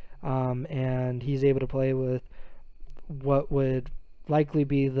probably, and he's able to play with what would likely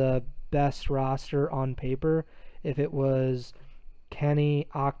be the best roster on paper if it was Kenny,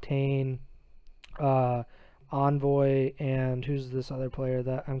 Octane, uh, Envoy, and who's this other player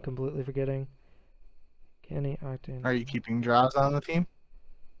that I'm completely forgetting? Kenny, Octane. Are you keeping Draws on the team?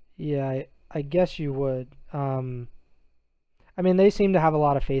 Yeah, I guess you would. I mean, they seem to have a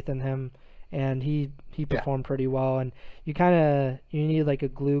lot of faith in him, and he Yeah. performed pretty well. And you need like a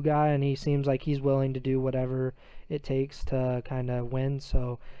glue guy, and he seems like he's willing to do whatever it takes to kind of win.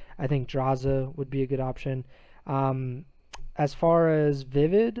 So I think Draza would be a good option. Um, as far as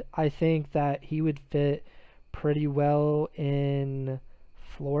Vivid, I think that he would fit pretty well in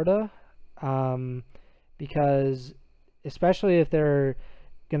Florida, um, because especially if they're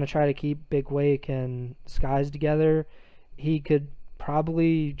gonna try to keep Big Wake and Skies together, he could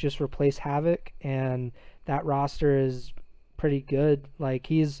probably just replace Havoc, and that roster is pretty good. Like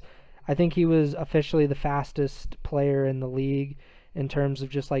I think he was officially the fastest player in the league in terms of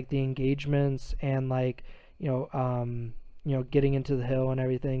just like the engagements and like getting into the hill and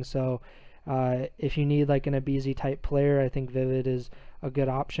everything. So if you need like an Abizi type player, I think Vivid is a good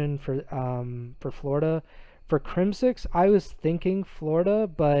option for Florida. For Crimsix, I was thinking Florida,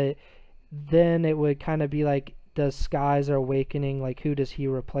 but then it would kind of be like, does Skies or Awakening, like who does he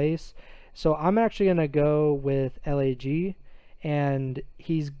replace? So I'm actually gonna go with LAG, and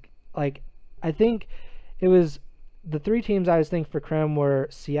he's like, I think it was the three teams I was thinking for Crim were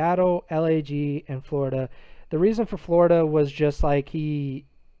Seattle, LAG, and Florida. The reason for Florida was just like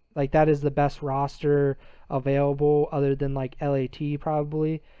that is the best roster available other than like LAT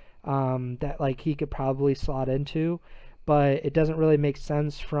probably, that like he could probably slot into, but it doesn't really make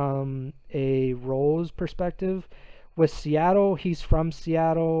sense from a roles perspective. With Seattle, he's from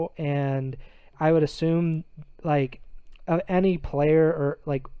Seattle, and I would assume like any player or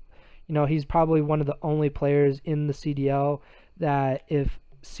like he's probably one of the only players in the CDL that if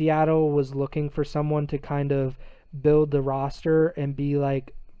Seattle was looking for someone to kind of build the roster and be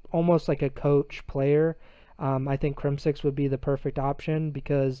like almost like a coach player, I think Crimsix would be the perfect option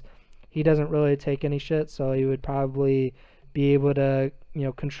because he doesn't really take any shit, so he would probably be able to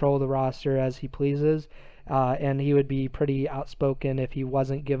control the roster as he pleases, and he would be pretty outspoken if he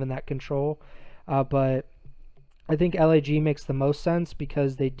wasn't given that control. But I think LAG makes the most sense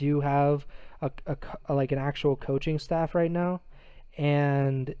because they do have like an actual coaching staff right now,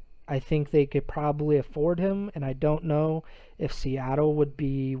 and I think they could probably afford him. And I don't know if Seattle would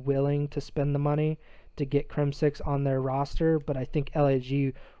be willing to spend the money to get Crimsix on their roster, but I think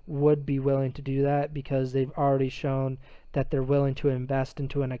LAG would be willing to do that because they've already shown that they're willing to invest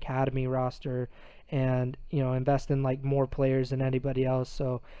into an academy roster and invest in like more players than anybody else.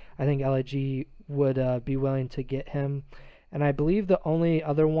 So I think LAG would be willing to get him. And I believe the only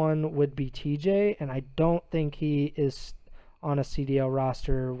other one would be TJ, and I don't think he is on a CDL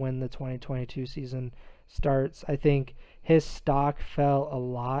roster when the 2022 season starts. I think his stock fell a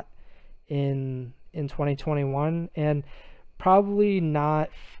lot in 2021, and probably not.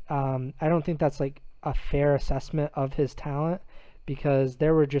 I don't think that's like a fair assessment of his talent because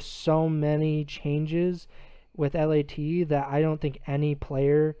there were just so many changes with LAT that I don't think any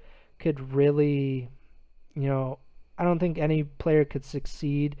player could really, I don't think any player could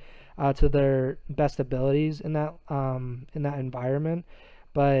succeed to their best abilities in that environment.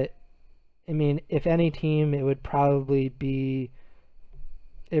 But I mean, if any team, it'd probably be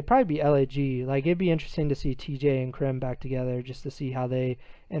LAG. Like it'd be interesting to see TJ and Krim back together just to see how they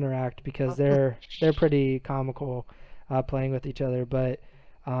interact because they're pretty comical playing with each other. But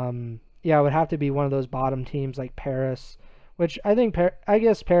yeah, it would have to be one of those bottom teams like Paris, which I think I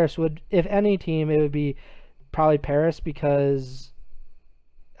guess Paris would, if any team, it would be probably Paris because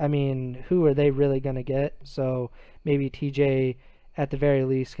I mean, who are they really gonna get? So maybe TJ at the very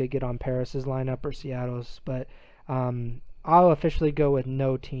least could get on Paris's lineup or Seattle's, but I'll officially go with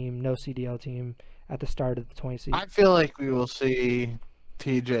no CDL team at the start of the 20 season. I feel like we will see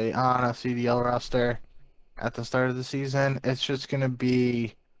TJ on a CDL roster at the start of the season. It's just going to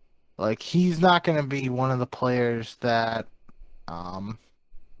be like he's not going to be one of the players that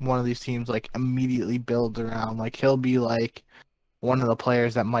one of these teams like immediately builds around. Like he'll be like one of the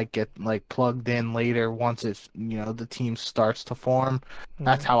players that might get like plugged in later once it's the team starts to form.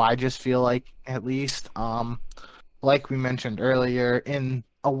 That's how I just feel like, at least. Like we mentioned earlier, in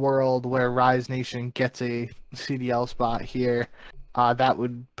a world where Rise Nation gets a CDL spot here, that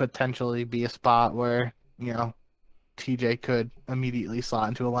would potentially be a spot where TJ could immediately slot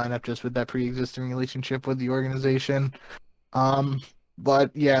into a lineup just with that pre-existing relationship with the organization. But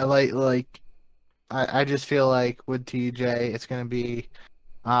yeah, like I just feel like with TJ, it's going to be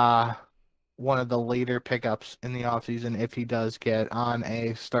one of the later pickups in the offseason if he does get on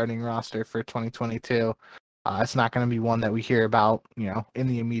a starting roster for 2022. It's not going to be one that we hear about, in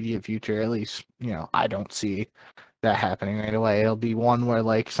the immediate future. At least, I don't see that happening right away. It'll be one where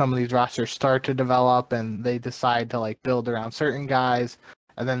like some of these rosters start to develop and they decide to like build around certain guys,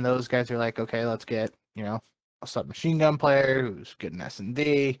 and then those guys are like, okay, let's get a submachine gun player who's good in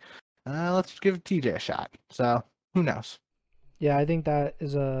S&D. Let's give TJ a shot. So who knows? Yeah, I think that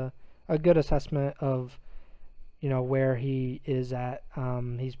is a good assessment of where he is at.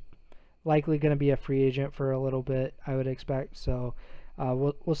 He's likely going to be a free agent for a little bit, I would expect. So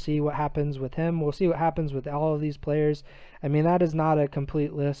we'll see what happens with him. We'll see what happens with all of these players. I mean, that is not a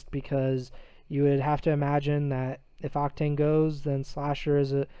complete list, because you would have to imagine that if Octane goes, then Slasher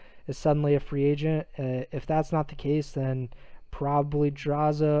is suddenly a free agent. If that's not the case, then probably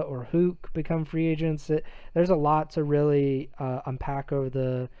Draza or Hook become free agents. There's a lot to really unpack over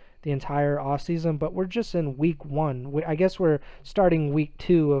the entire offseason, but we're just in week 1. I guess we're starting week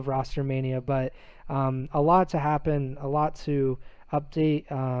 2 of Roster Mania, but a lot to happen, a lot to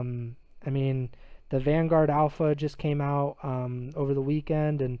update. I mean, the Vanguard Alpha just came out over the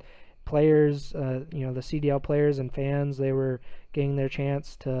weekend, and players, the CDL players and fans, they were getting their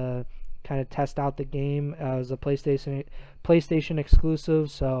chance to kind of test out the game as a PlayStation exclusive.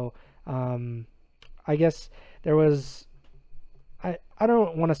 So I guess there was, I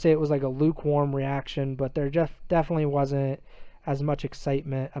don't want to say it was like a lukewarm reaction, but there definitely wasn't as much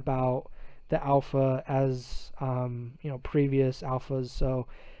excitement about the alpha as previous alphas. So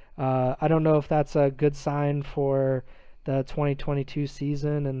I don't know if that's a good sign for the 2022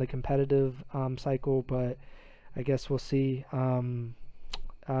 season and the competitive cycle, but I guess we'll see.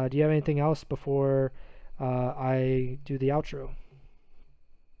 Do you have anything else before I do the outro?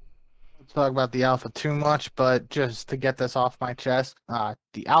 Talk about the alpha too much, but just to get this off my chest,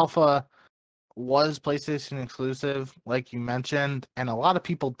 the alpha was PlayStation exclusive, like you mentioned, and a lot of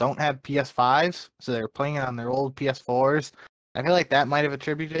people don't have PS5s, so they're playing it on their old PS4s. I feel like that might have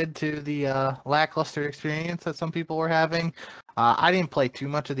attributed to the lackluster experience that some people were having. I didn't play too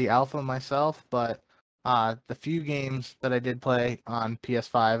much of the alpha myself, but the few games that I did play on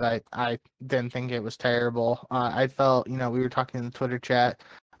PS5, I didn't think it was terrible. I felt, we were talking in the Twitter chat,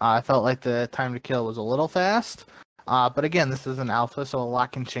 I felt like the time to kill was a little fast. But again, this is an alpha, so a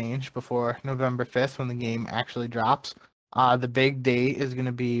lot can change before November 5th when the game actually drops. The big date is going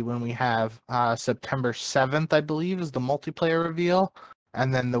to be when we have September 7th, I believe, is the multiplayer reveal.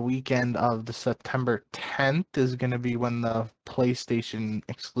 And then the weekend of the September 10th is going to be when the PlayStation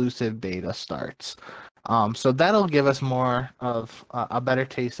exclusive beta starts. So that'll give us more of a better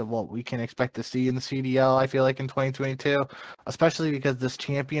taste of what we can expect to see in the CDL, I feel like, in 2022, especially because this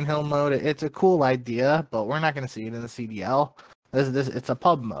Champion Hill mode, it's a cool idea, but we're not going to see it in the CDL. It's a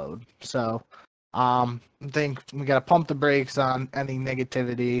pub mode. So I think we got to pump the brakes on any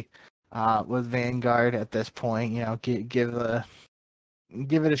negativity with Vanguard at this point.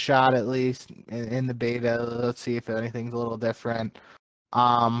 Give it a shot at least in the beta. Let's see if anything's a little different.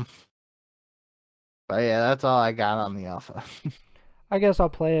 But yeah, that's all I got on the alpha. I guess I'll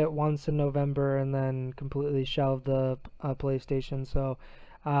play it once in November and then completely shelve the PlayStation. So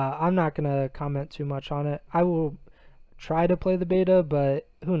I'm not going to comment too much on it. I will try to play the beta, but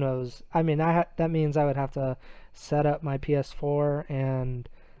who knows? I mean, that means I would have to set up my PS4, and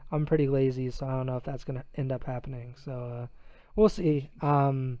I'm pretty lazy, so I don't know if that's going to end up happening. So we'll see.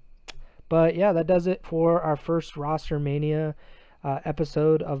 But yeah, that does it for our first Roster Mania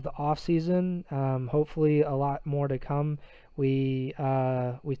episode of the off season. Hopefully a lot more to come. We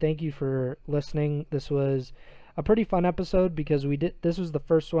thank you for listening. This was a pretty fun episode because this was the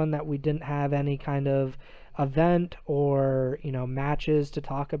first one that we didn't have any kind of event or matches to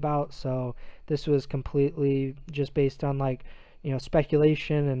talk about, so this was completely just based on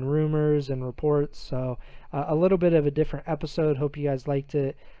speculation and rumors and reports. So a little bit of a different episode. Hope you guys liked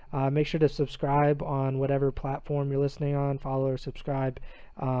it. Make sure to subscribe on whatever platform you're listening on. Follow or subscribe.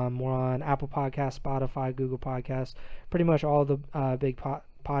 We're on Apple Podcasts, Spotify, Google Podcasts, pretty much all the big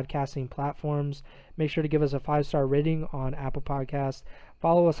podcasting platforms. Make sure to give us a 5-star rating on Apple Podcasts.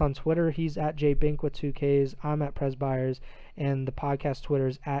 Follow us on Twitter. He's at jbink with 2Ks. I'm at Presbyers. And the podcast Twitter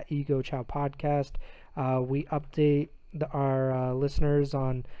is at Ego Chow Podcast. We update our listeners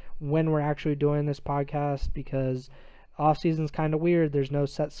on when we're actually doing this podcast because off season's kind of weird. There's no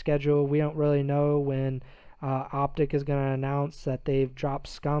set schedule. We don't really know when Optic is going to announce that they've dropped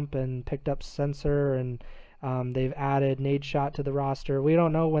Scump and picked up Sensor, and they've added Nadeshot to the roster. We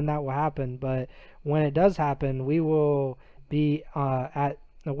don't know when that will happen, but when it does happen, we will be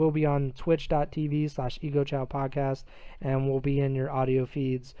we'll be on twitch.tv/EgoChow Podcast, and we'll be in your audio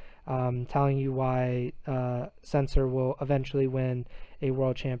feeds telling you why Sensor will eventually win a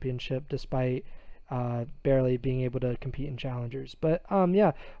world championship despite barely being able to compete in challengers. But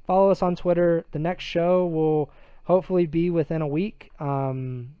yeah, follow us on Twitter. The next show will hopefully be within a week.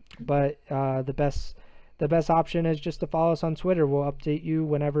 But the best option is just to follow us on Twitter. We'll update you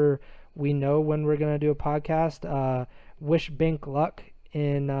whenever we know when we're gonna do a podcast. Wish Bink luck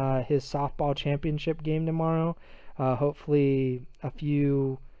in his softball championship game tomorrow. Hopefully a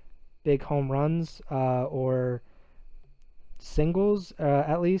few big home runs or singles,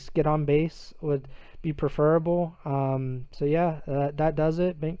 at least get on base would be preferable. So yeah, that does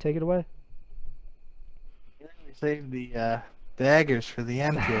it. Bink, take it away. We saved the daggers for the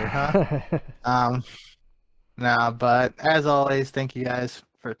end here, huh? Nah, but as always, thank you guys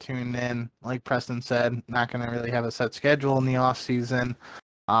for tuning in. Like Preston said, not going to really have a set schedule in the off season.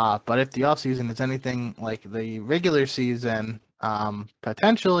 But if the off season is anything like the regular season,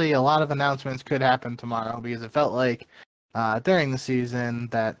 potentially a lot of announcements could happen tomorrow because it felt like during the season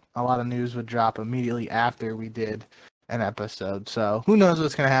that a lot of news would drop immediately after we did an episode. So who knows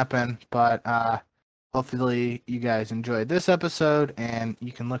what's going to happen, but hopefully you guys enjoyed this episode and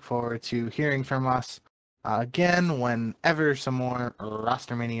you can look forward to hearing from us again whenever some more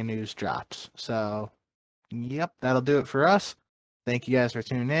Rostermania news drops. So, yep, that'll do it for us. Thank you guys for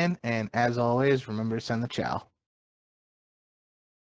tuning in, and as always, remember to send the chow.